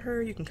attributes for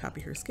her. You can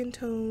copy her skin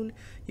tone,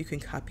 you can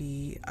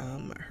copy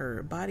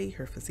her body,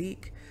 her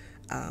physique,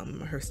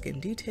 her skin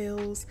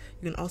details.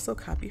 You can also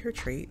copy her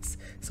traits.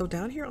 So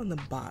down here on the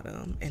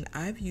bottom, and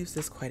I've used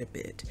this quite a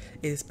bit,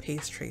 is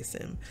paste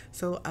tracing.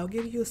 So I'll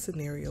give you a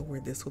scenario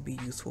where this will be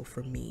useful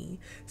for me.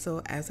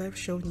 So as I've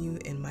shown you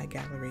in my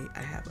gallery,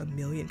 I have 1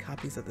 million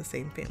copies of the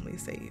same family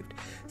saved.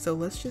 So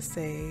let's just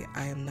say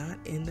I am not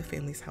in the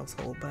family's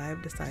household, but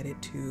I've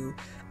decided to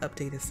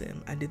update a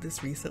sim. I did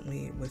this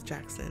recently with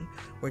Jackson,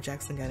 where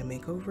Jackson got a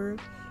makeover.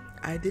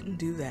 I didn't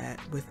do that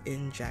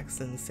within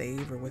Jackson's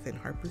save or within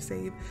Harper's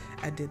save.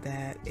 I did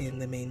that in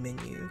the main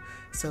menu.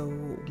 So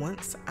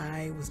once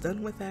I was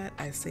done with that,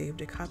 I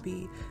saved a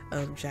copy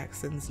of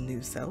Jackson's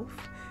new self,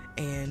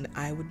 and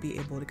I would be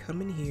able to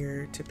come in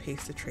here to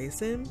paste a tray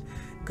sim,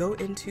 go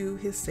into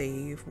his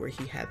save where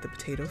he had the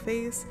potato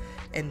face,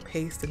 and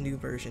paste a new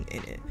version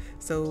in it.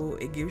 So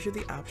it gives you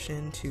the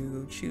option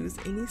to choose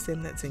any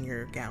sim that's in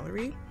your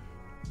gallery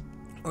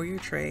or your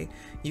tray.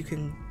 You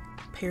can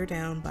pare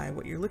down by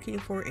what you're looking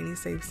for, any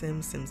save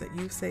sims that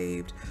you've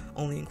saved,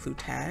 only include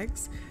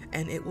tags,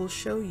 and it will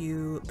show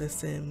you the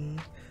sim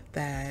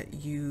that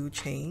you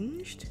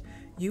changed.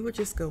 You would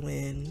just go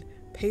in,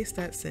 paste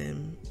that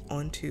sim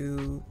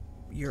onto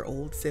your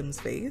old sim's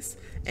face,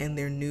 and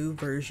their new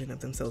version of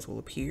themselves will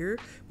appear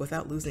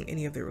without losing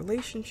any of their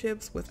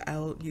relationships,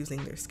 without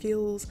using their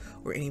skills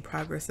or any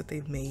progress that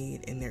they've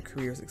made in their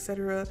careers,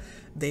 etc.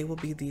 They will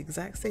be the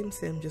exact same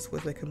sim, just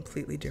with a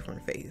completely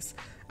different face.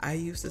 I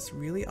use this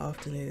really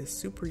often. It is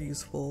super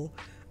useful.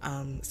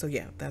 So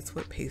yeah, that's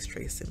what Paste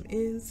Tray Sim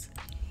is.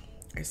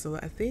 Alright, so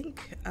I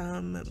think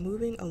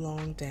moving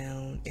along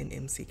down in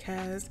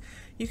MCCAS,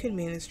 you can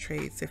manage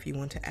traits. If you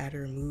want to add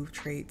or remove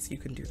traits, you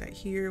can do that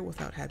here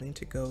without having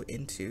to go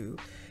into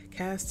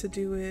CAS to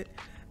do it.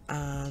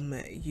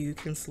 You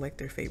can select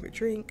their favorite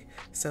drink,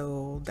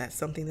 so that's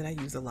something that I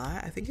use a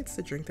lot. I think it's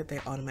the drink that they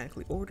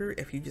automatically order.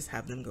 If you just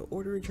have them go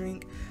order a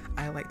drink,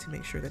 I like to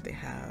make sure that they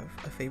have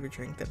a favorite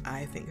drink that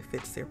I think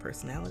fits their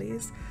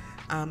personalities.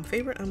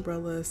 Favorite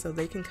umbrella, so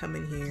they can come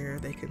in here,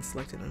 they can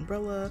select an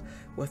umbrella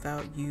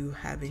without you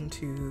having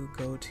to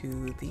go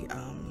to the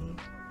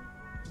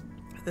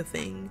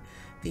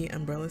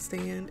umbrella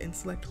stand and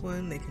select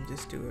one. They can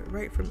just do it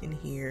right from in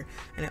here,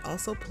 and it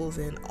also pulls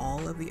in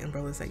all of the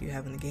umbrellas that you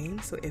have in the game.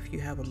 So if you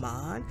have a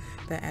mod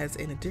that adds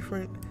in a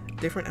different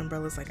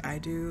umbrellas like I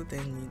do,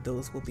 then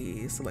those will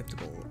be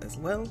selectable as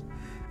well.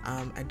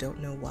 I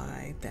don't know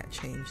why that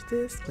changed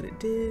this, but it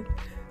did.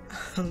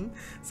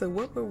 So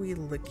what were we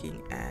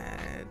looking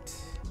at?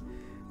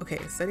 Okay,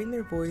 setting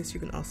their voice.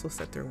 You can also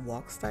set their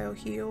walk style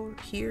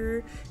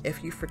here.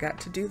 If you forgot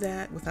to do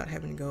that without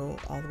having to go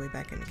all the way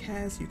back into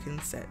CAS, you can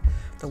set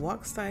the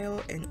walk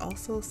style and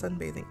also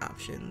sunbathing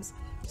options.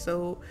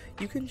 So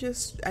you can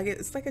just, I guess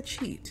it's like a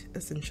cheat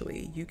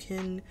essentially. You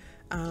can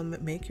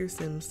make your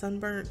sim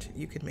sunburnt,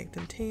 you can make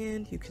them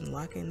tanned, you can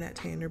lock in that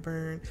tan or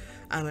burn.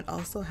 It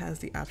also has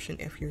the option,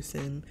 if your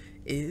sim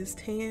is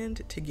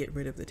tanned, to get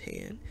rid of the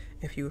tan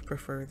if you would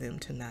prefer them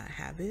to not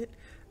have it.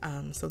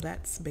 So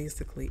that's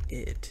basically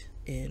it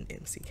in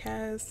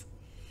MCCAS.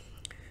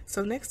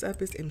 So next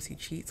up is MC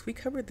Cheats. We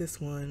covered this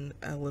one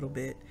a little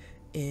bit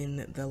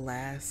in the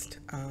last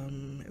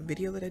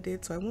video that I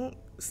did, so I won't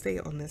stay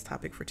on this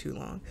topic for too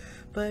long,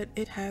 but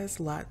it has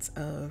lots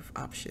of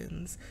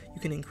options.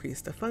 You can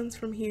increase the funds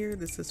from here.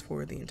 This is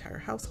for the entire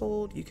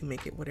household. You can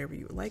make it whatever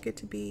you would like it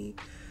to be.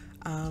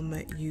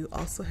 You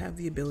also have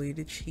the ability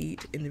to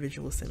cheat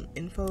individual sim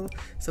info.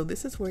 So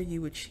this is where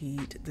you would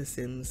cheat the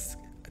sim's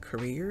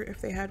career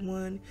if they had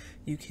one.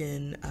 You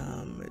can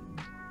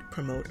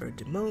promote or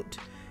demote.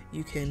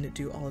 You can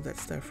do all of that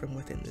stuff from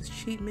within this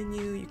cheat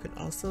menu. You can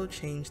also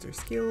change their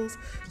skills.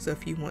 So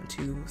if you want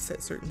to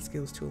set certain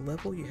skills to a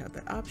level, you have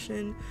that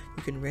option.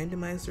 You can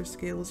randomize their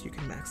skills. You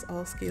can max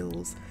all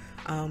skills.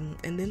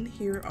 And then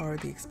here are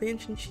the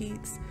expansion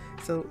cheats.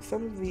 So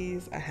some of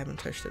these I haven't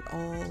touched at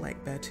all,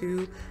 like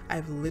Batu.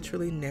 I've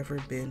literally never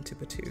been to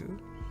Batu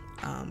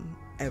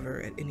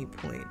ever at any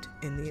point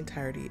in the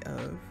entirety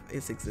of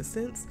its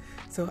existence.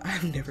 So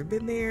I've never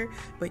been there,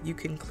 but you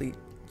can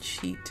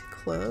cheat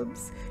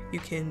clubs, you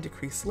can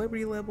decrease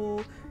celebrity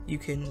level, you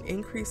can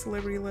increase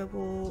celebrity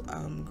level.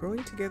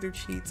 Growing together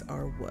cheats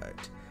are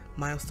what?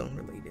 Milestone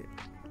related.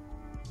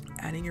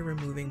 Adding or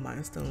removing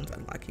milestones,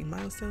 unlocking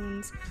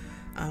milestones.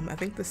 I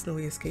think the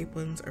Snowy Escape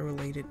ones are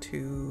related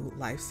to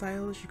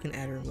lifestyles. You can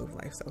add or remove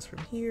lifestyles from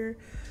here.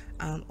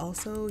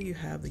 Also, you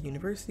have the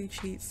university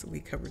cheats. We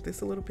covered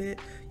this a little bit.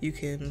 You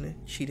can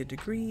cheat a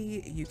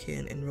degree. You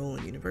can enroll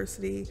in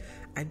university.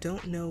 I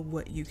don't know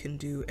what you can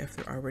do if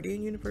they're already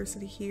in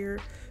university here,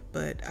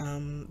 but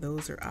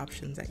those are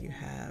options that you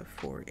have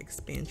for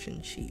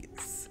expansion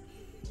cheats.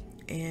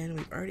 And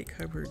we've already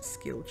covered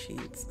skill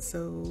cheats.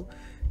 So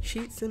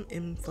cheats and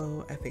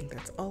info, I think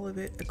that's all of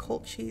it.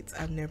 Occult cheats,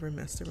 I've never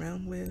messed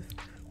around with.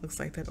 Looks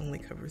like that only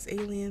covers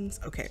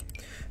aliens. Okay,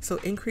 so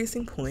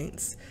increasing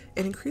points.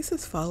 It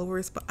increases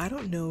followers, but I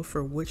don't know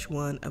for which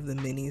one of the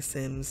mini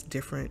sims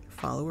different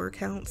follower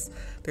counts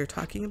they're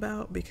talking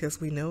about, because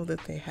we know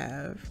that they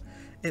have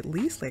at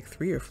least like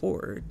 3 or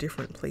 4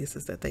 different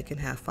places that they can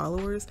have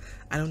followers.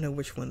 I don't know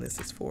which one this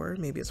is for.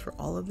 Maybe it's for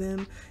all of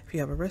them. If you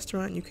have a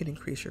restaurant, you can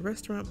increase your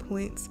restaurant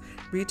points,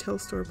 retail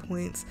store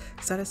points.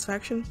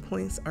 Satisfaction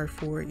points are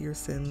for your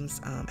sim's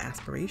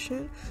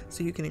aspiration,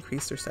 so you can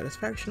increase their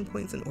satisfaction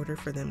points in order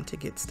for them to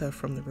get stuff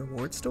from the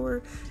reward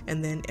store.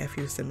 And then if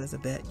your sim is a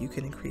vet, you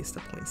can increase the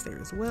points there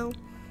as well.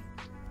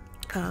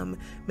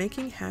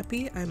 Making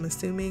happy, I'm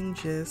assuming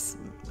just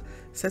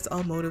sets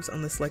all motives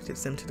on the selected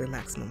sim to their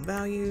maximum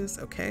values.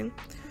 Okay,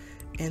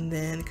 and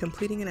then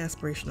completing an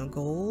aspirational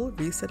goal,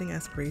 resetting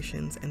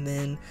aspirations, and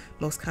then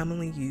most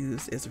commonly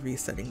used is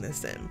resetting the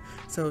sim.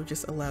 So it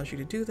just allows you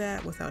to do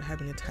that without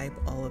having to type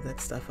all of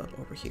that stuff up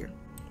over here.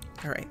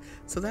 Alright,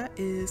 so that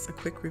is a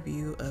quick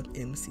review of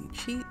MC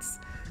Cheats.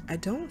 I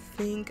don't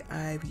think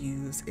I've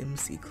used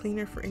MC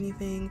Cleaner for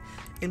anything.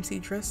 MC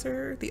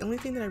Dresser, the only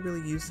thing that I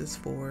really use this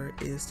for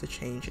is to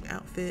change an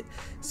outfit.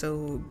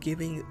 So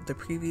giving the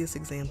previous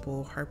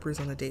example, Harper's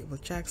on a date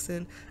with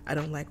Jackson. I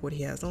don't like what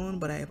he has on,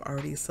 but I have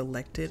already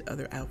selected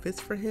other outfits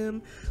for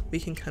him. We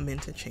can come in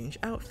to change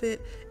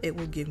outfit. It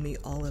will give me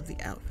all of the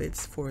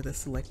outfits for the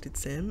selected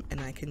sim, and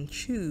I can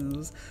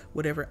choose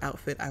whatever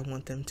outfit I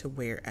want them to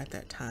wear at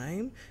that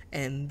time,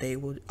 and they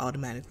will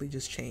automatically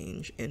just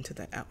change into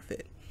that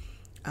outfit.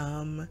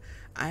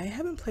 I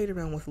haven't played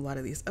around with a lot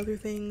of these other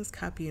things.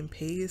 Copy and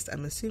paste,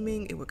 I'm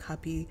assuming it would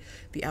copy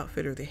the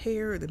outfit or the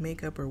hair or the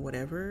makeup or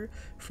whatever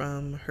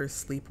from her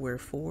sleepwear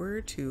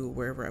 4 to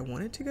wherever I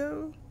want it to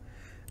go.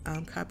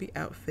 Copy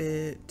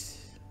outfit.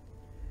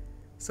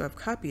 So I've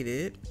copied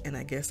it, and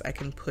I guess I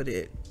can put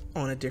it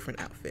on a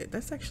different outfit.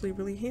 That's actually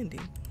really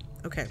handy.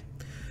 Okay,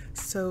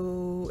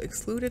 so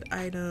excluded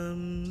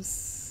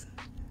items.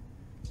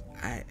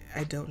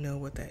 I don't know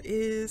what that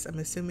is. I'm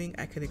assuming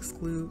I could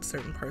exclude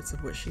certain parts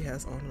of what she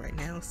has on right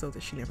now so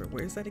that she never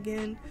wears that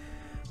again.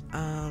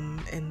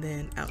 And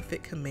then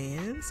outfit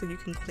command, so you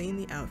can clean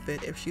the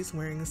outfit if she's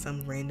wearing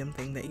some random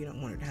thing that you don't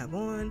want her to have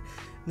on,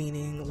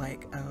 meaning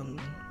like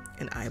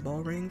an eyeball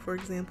ring, for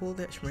example,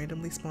 that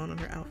randomly spawned on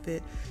her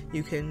outfit.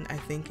 You can, I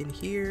think in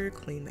here,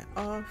 clean that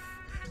off.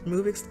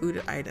 Remove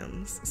excluded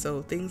items,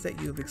 so things that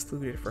you've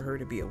excluded for her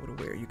to be able to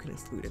wear, you can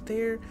exclude it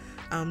there.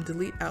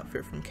 Delete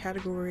outfit from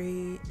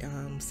category,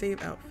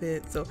 save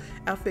outfit. So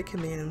outfit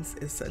commands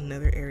is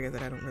another area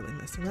that I don't really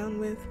mess around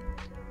with.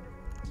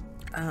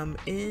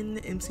 In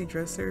MC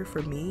Dresser,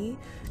 for me,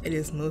 it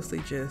is mostly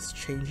just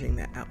changing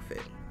that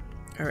outfit.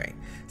 Alright,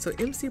 so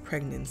MC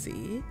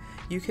Pregnancy,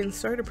 you can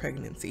start a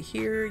pregnancy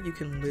here. You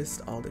can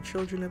list all the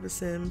children of a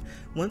sim.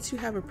 Once you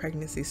have a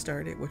pregnancy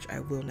started, which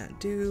I will not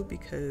do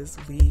because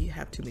we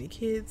have too many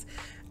kids,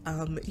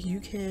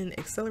 you can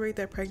accelerate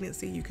that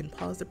pregnancy, you can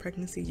pause the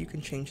pregnancy, you can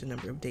change the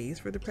number of days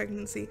for the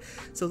pregnancy.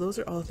 So those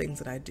are all things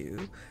that I do.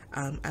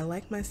 I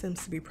like my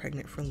sims to be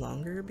pregnant for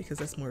longer because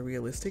that's more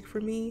realistic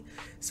for me.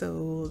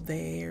 So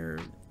their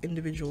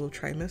individual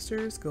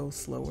trimesters go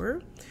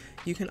slower.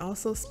 You can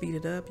also speed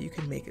it up. You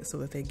can make it so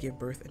that they give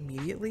birth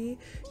immediately.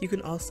 You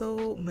can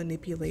also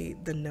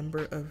manipulate the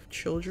number of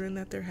children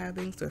that they're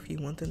having. So if you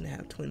want them to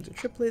have twins or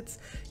triplets,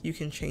 you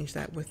can change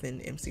that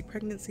within MC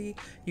Pregnancy.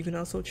 You can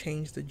also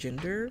change the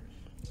gender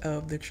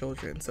of the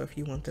children. So if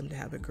you want them to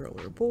have a girl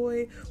or a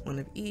boy, one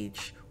of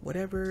each,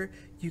 whatever,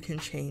 you can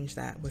change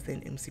that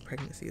within MC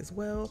Pregnancy as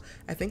well.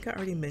 I think I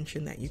already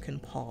mentioned that you can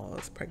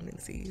pause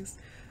pregnancies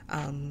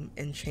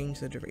and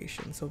change the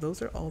duration. So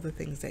those are all the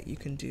things that you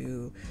can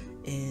do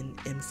in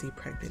MC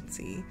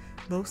Pregnancy,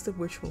 most of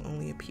which will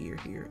only appear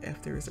here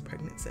if there is a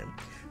pregnant sim.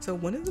 So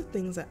one of the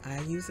things that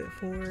I use it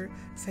for,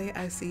 say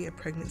I see a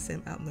pregnant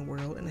sim out in the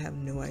world and I have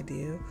no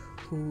idea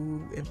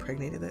who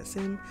impregnated that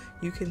sim,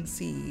 you can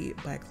see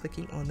by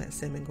clicking on that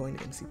sim and going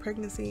to MC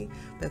Pregnancy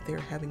that they're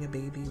having a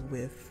baby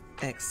with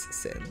X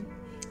sim,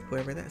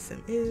 whoever that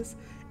sim is.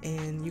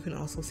 And you can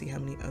also see how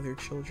many other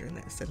children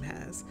that sim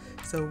has.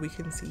 So we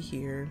can see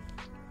here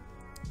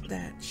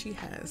that she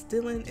has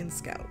Dylan and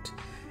Scout,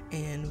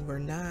 and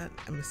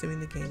I'm assuming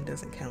the game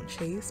doesn't count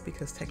Chase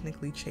because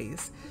technically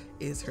Chase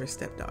is her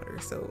stepdaughter.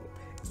 So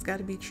it's got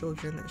to be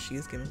children that she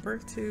has given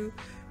birth to.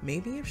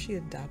 Maybe if she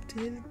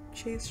adopted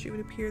Chase, she would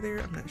appear there.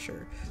 I'm not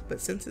sure.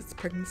 But since it's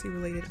pregnancy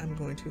related, I'm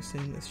going to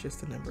assume it's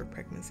just the number of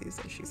pregnancies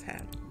that she's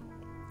had.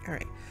 All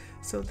right,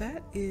 so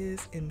that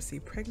is MC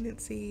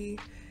Pregnancy.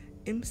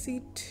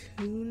 MC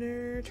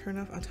Tuner, turn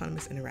off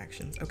autonomous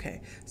interactions.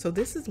 Okay, so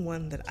this is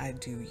one that I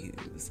do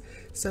use.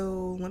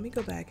 So let me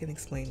go back and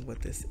explain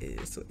what this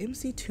is. So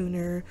MC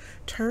Tuner,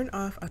 turn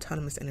off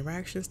autonomous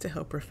interactions to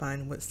help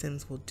refine what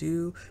sims will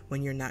do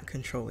when you're not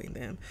controlling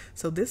them.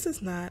 So this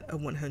is not a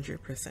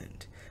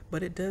 100%,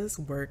 but it does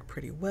work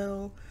pretty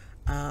well.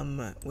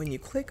 When you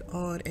click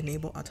on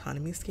enable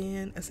autonomy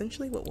scan,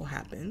 essentially what will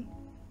happen,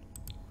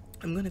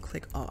 I'm going to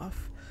click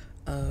off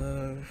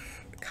of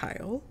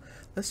Kyle.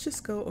 Let's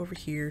just go over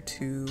here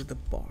to the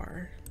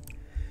bar.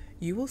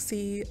 You will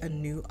see a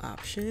new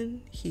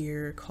option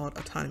here called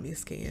autonomy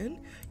scan.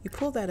 You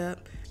pull that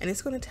up and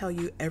it's going to tell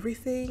you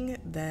everything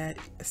that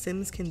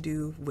sims can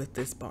do with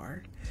this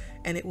bar,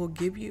 and it will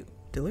give you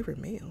deliver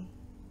mail.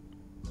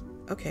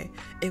 Okay,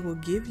 it will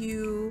give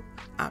you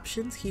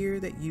options here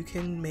that you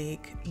can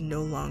make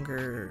no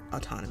longer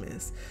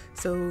autonomous.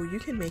 So you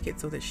can make it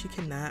so that she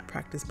cannot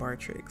practice bar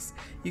tricks.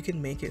 You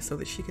can make it so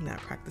that she cannot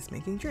practice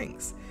making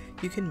drinks.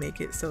 You can make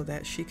it so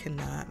that she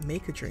cannot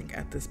make a drink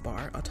at this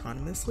bar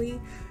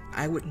autonomously.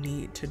 I would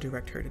need to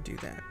direct her to do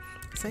that.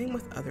 Same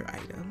with other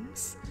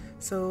items.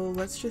 So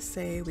let's just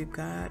say we've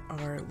got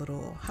our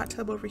little hot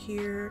tub over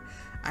here.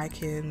 I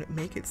can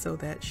make it so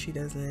that she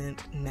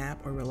doesn't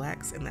nap or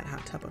relax in that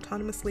hot tub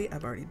autonomously.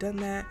 I've already done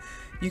that.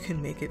 You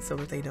can make it so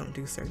that they don't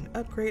do certain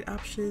upgrade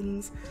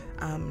options.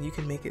 You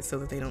can make it so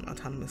that they don't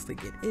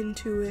autonomously get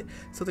into it.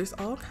 So there's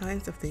all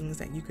kinds of things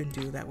that you can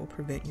do that will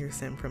prevent your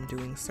sim from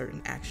doing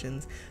certain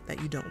actions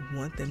that you don't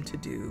want them to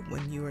do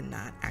when you are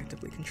not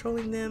actively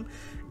controlling them.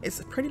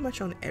 It's pretty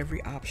much on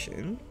every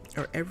option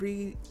or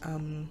every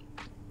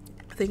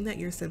thing that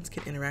your sims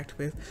can interact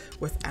with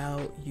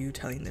without you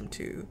telling them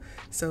to.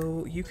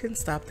 So you can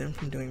stop them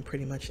from doing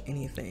pretty much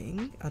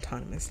anything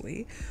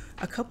autonomously.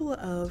 A couple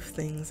of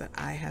things that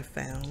I have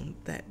found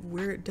that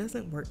where it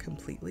doesn't work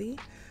completely,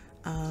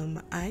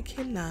 I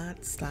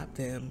cannot stop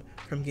them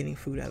from getting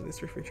food out of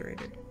this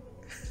refrigerator.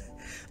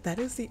 That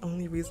is the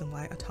only reason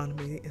why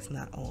autonomy is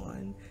not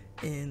on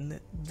in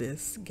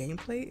this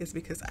gameplay, is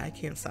because I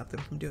can't stop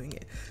them from doing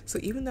it. So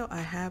even though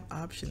I have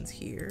options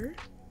here,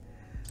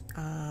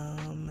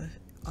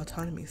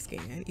 autonomy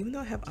scan, even though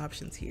I have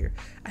options here,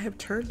 I have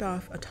turned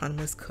off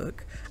autonomous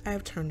cook, I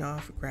have turned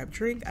off grab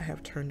drink, I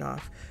have turned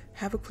off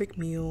have a quick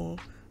meal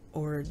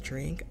or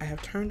drink, I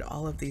have turned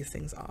all of these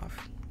things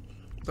off.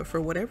 But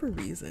for whatever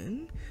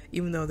reason,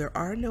 even though there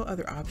are no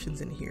other options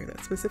in here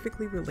that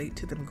specifically relate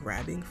to them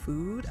grabbing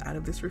food out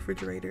of this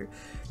refrigerator,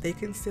 they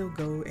can still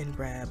go and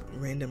grab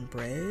random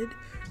bread,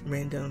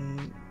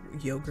 random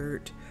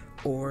yogurt,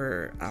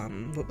 or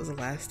what was the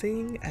last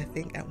thing? I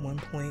think at one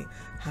point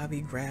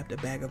Javi grabbed a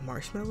bag of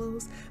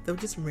marshmallows. They'll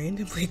just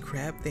randomly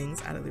grab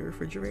things out of the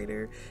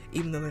refrigerator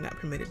even though they're not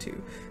permitted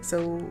to.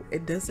 So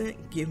it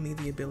doesn't give me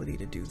the ability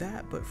to do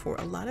that, but for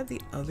a lot of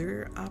the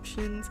other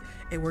options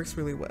it works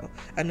really well.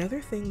 Another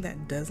thing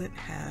that doesn't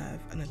have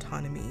an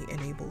autonomy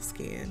enable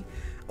scan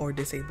or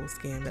disable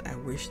scan that I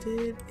wish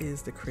did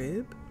is the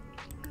crib.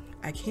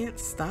 I can't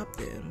stop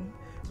them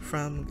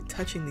from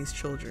touching these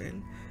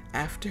children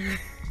after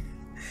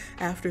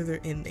they're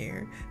in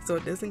there, so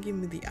it doesn't give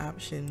me the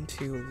option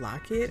to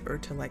lock it or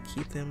to like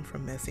keep them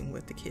from messing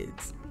with the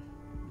kids.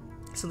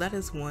 So that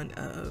is one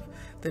of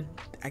the,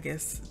 I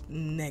guess,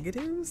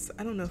 negatives.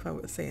 I don't know if I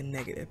would say a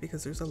negative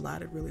because there's a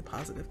lot of really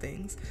positive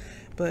things,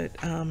 but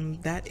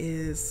that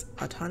is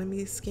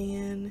autonomy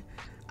scan.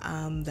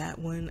 That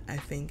one I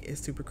think is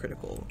super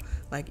critical.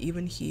 Like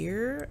even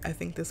here, I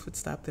think this would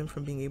stop them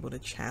from being able to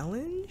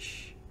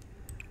challenge.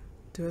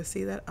 Do I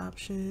see that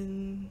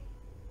option?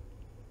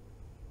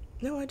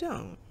 No, I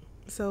don't.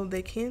 So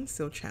they can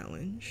still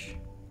challenge.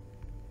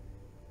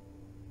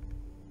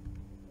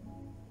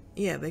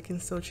 Yeah, they can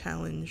still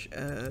challenge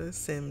a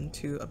sim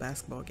to a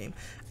basketball game.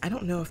 I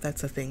don't know if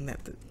that's a thing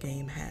that the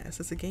game has.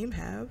 Does the game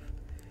have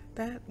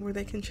that where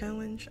they can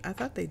challenge? I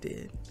thought they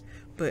did.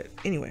 But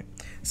anyway,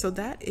 so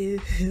that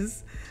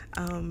is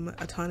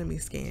autonomy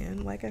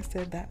scan. Like I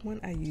said, that one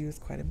I use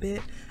quite a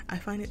bit. I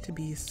find it to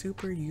be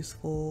super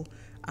useful,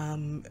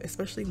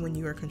 especially when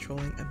you are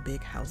controlling a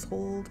big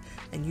household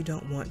and you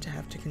don't want to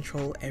have to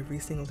control every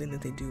single thing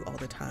that they do all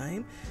the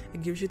time.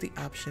 It gives you the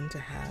option to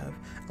have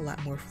a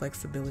lot more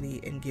flexibility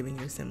in giving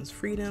your sims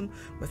freedom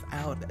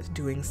without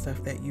doing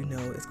stuff that you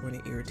know is going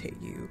to irritate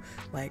you,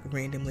 like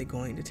randomly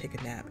going to take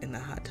a nap in the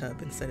hot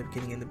tub instead of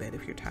getting in the bed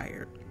if you're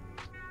tired.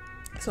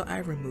 So I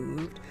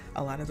removed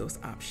a lot of those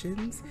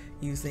options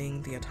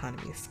using the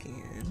autonomy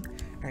scan.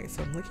 All right,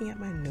 so I'm looking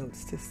at my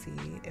notes to see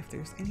if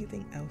there's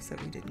anything else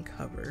that we didn't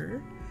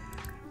cover.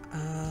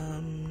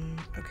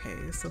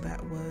 Okay, so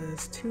that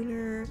was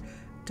tuner.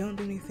 Don't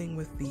do anything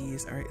with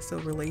these. All right, so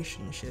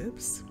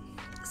relationships.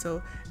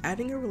 So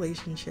adding a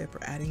relationship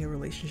or adding a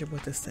relationship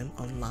with a sim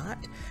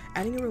unlocked.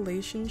 Adding a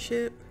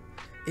relationship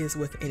is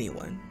with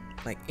anyone.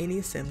 Like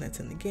any sim that's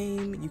in the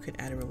game, you can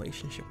add a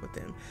relationship with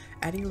them.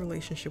 Adding a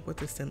relationship with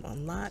the sim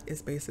on lot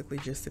is basically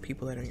just the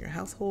people that are in your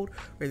household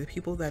or the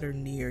people that are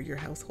near your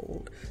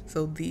household.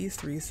 So these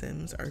three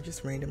sims are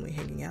just randomly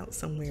hanging out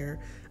somewhere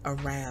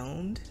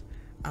around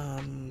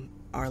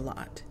our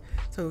lot.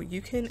 So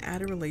you can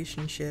add a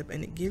relationship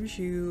and it gives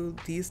you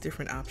these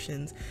different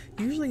options.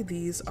 Usually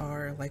these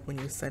are like when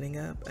you're setting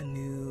up a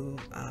new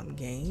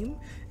game.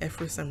 If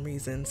for some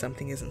reason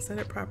something isn't set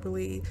up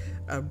properly,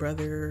 a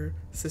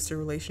brother-sister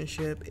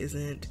relationship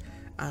isn't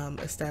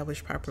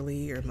established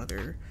properly, or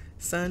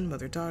mother-son,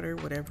 mother-daughter,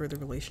 whatever the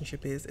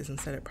relationship is, isn't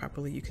set up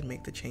properly, you can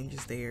make the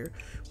changes there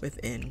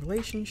within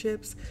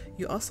relationships.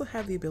 You also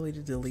have the ability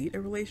to delete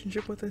a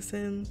relationship with a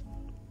sim,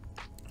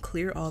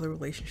 clear all the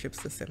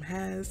relationships the sim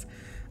has.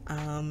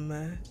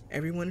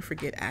 Everyone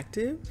forget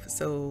active.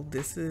 So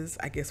this is,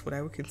 I guess, what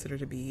I would consider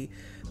to be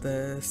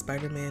the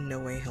Spider-Man No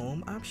Way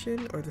Home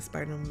option, or the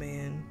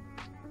Spider-Man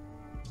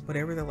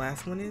whatever the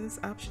last one is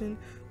option,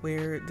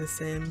 where the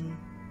sim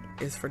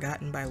is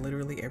forgotten by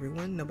literally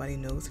everyone. Nobody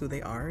knows who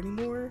they are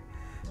anymore.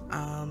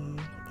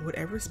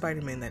 Whatever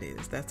Spider-Man that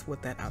is, that's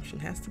what that option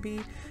has to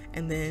be.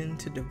 And then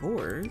to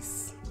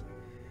divorce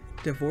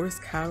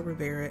Kyle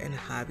Rivera and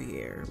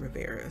Javier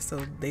Rivera,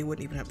 so they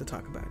wouldn't even have to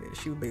talk about it.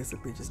 She would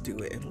basically just do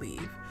it and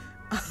leave.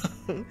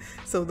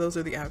 So those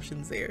are the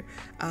options there.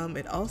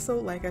 It also,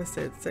 like I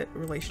said, set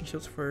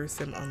relationships for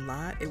sim on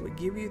lot. It would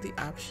give you the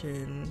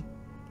option,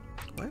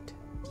 what?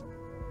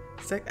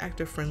 Set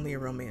active, friendly, or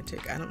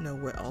romantic. I don't know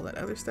what all that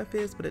other stuff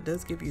is, but it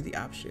does give you the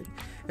option.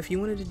 If you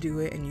wanted to do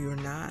it and you're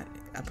not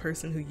a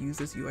person who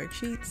uses UI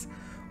cheats,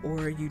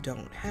 or you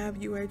don't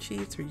have UI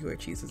cheats, or UI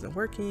cheats isn't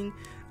working,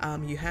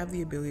 you have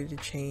the ability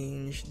to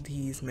change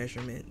these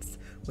measurements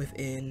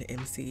within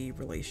MC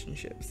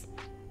relationships.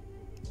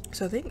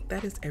 So I think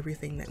that is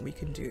everything that we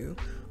can do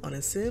on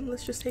a sim.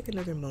 Let's just take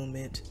another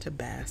moment to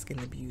bask in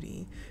the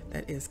beauty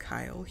that is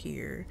Kyle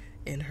here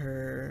in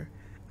her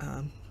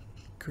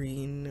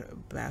green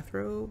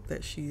bathrobe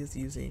that she is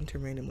using to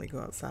randomly go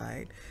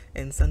outside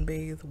and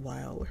sunbathe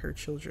while her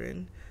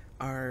children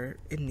are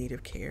in need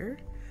of care.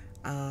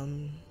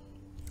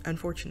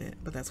 Unfortunate,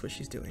 but that's what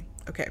she's doing.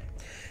 Okay,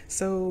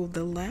 so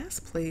the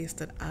last place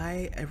that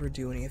I ever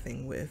do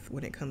anything with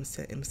when it comes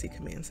to MC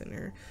Command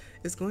Center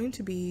is going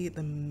to be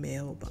the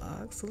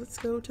mailbox. So let's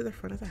go to the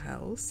front of the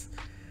house,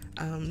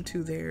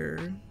 to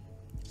their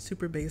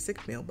super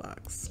basic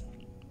mailbox.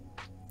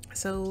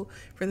 So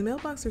for the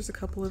mailbox, there's a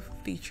couple of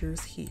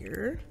features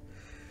here.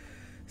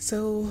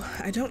 So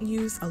I don't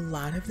use a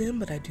lot of them,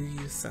 but I do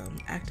use some.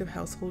 Active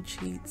household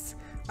cheats.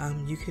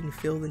 You can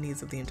fill the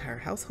needs of the entire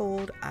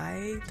household.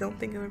 I don't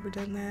think I've ever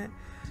done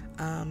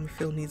that.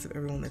 Fill needs of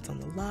everyone that's on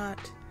the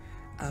lot.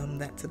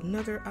 That's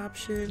another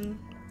option.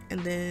 And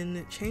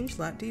then change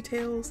lot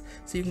details.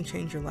 So you can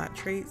change your lot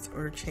traits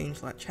or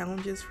change lot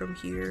challenges from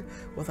here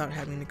without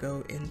having to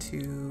go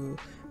into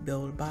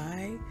build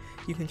by.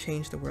 You can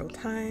change the world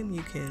time.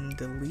 You can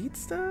delete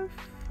stuff,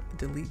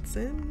 delete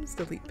sims,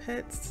 delete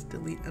pets,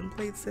 delete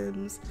unplayed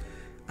sims.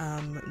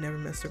 Never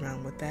messed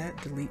around with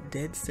that. Delete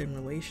dead sim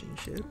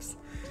relationships.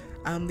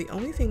 The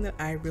only thing that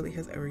I really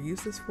has ever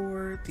used this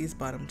for, these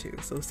bottom two.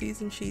 So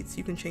season sheets,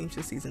 you can change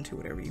the season to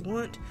whatever you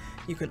want.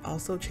 You can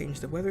also change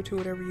the weather to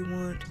whatever you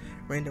want.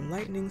 Random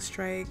lightning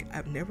strike,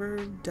 I've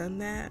never done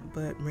that,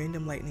 but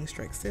random lightning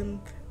strike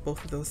sim,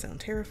 both of those sound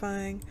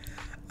terrifying.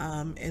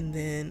 And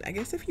then I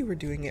guess if you were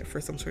doing it for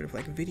some sort of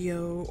like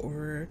video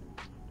or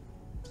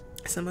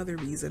some other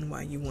reason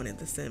why you wanted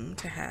the sim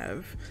to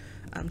have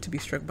to be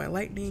struck by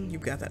lightning,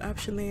 you've got that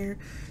option there.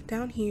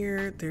 Down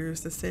here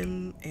there's the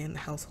sim and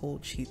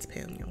household cheats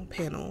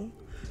panel.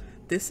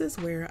 This is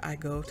where I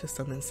go to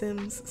summon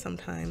sims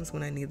sometimes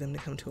when I need them to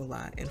come to a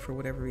lot and for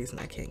whatever reason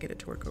I can't get it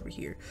to work over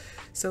here.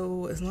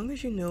 So as long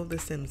as you know the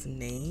sim's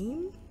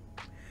name,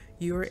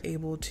 you are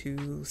able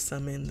to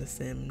summon the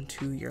sim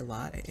to your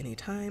lot at any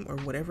time, or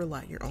whatever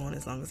lot you're on,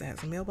 as long as it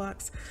has a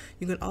mailbox.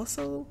 You can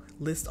also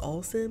list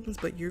all sims,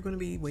 but you're going to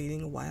be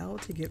waiting a while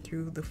to get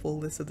through the full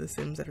list of the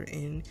sims that are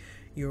in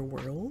your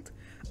world.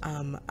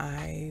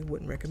 I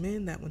wouldn't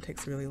recommend that. One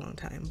takes a really long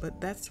time, but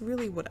that's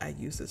really what I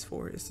use this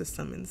for, is to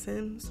summon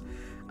sims.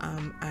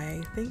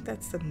 I think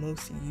that's the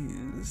most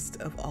used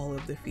of all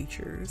of the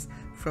features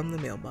from the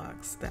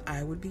mailbox that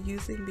I would be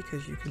using,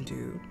 because you can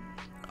do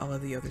all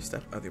of the other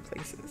stuff other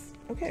places.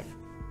 Okay,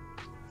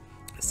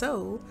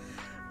 so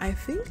I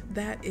think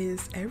that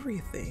is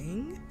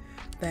everything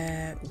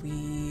that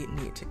we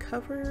need to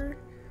cover.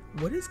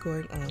 What is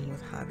going on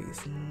with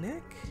Javi's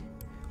neck?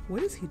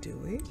 What is he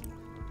doing?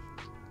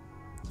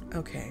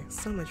 Okay,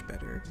 so much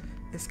better.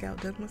 Is Scout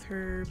done with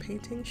her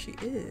painting? She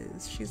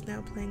is. She's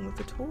now playing with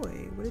a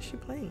toy. What is she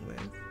playing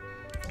with?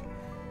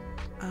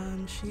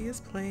 She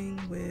is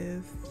playing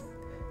with,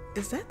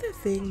 is that the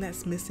thing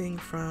that's missing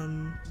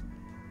from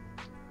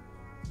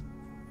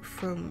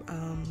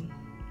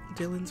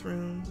Dylan's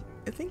room?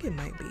 I think it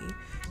might be.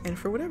 And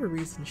for whatever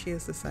reason, she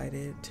has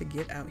decided to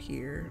get out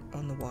here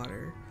on the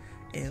water,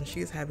 and she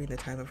is having the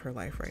time of her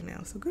life right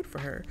now, so good for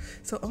her.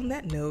 So on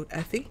that note,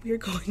 I think we are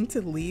going to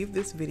leave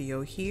this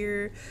video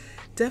here.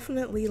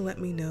 Definitely let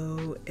me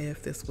know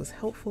if this was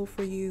helpful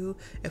for you.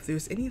 If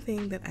there's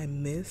anything that I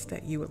missed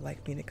that you would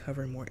like me to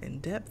cover more in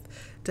depth,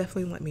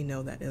 definitely let me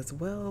know that as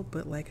well.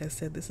 But like I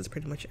said, this is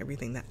pretty much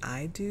everything that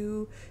I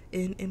do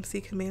in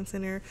MC Command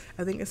Center.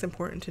 I think it's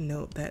important to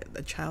note that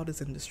a child is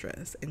in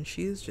distress, and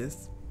she is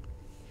just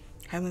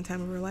having the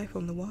time of her life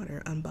on the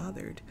water,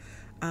 unbothered.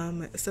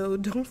 So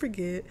don't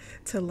forget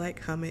to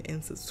like, comment,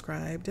 and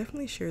subscribe.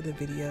 Definitely share the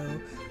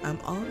video.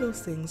 All of those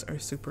things are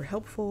super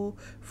helpful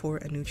for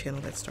a new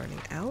channel that's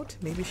starting out.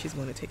 Maybe she's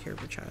going to take care of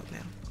her child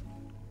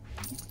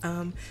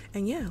now.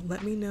 And yeah,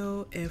 let me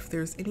know if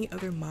there's any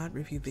other mod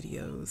review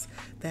videos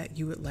that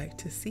you would like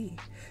to see.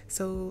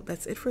 So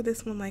that's it for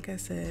this one. Like I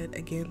said,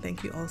 again,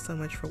 thank you all so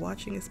much for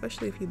watching,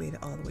 especially if you made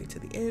it all the way to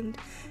the end,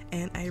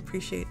 and I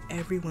appreciate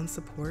everyone's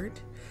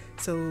support.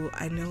 So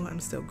I know I'm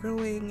still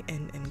growing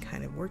and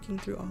kind of working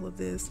through all of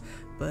this,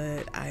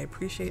 but I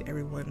appreciate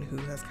everyone who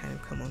has kind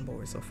of come on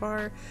board so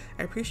far.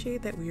 I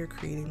appreciate that we are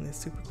creating this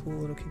super cool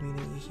little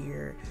community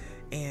here,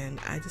 and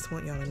I just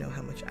want y'all to know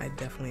how much I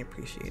definitely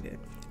appreciate it.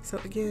 So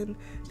again,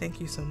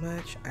 thank you so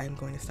much. I'm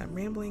going to stop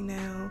rambling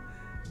now.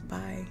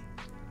 Bye.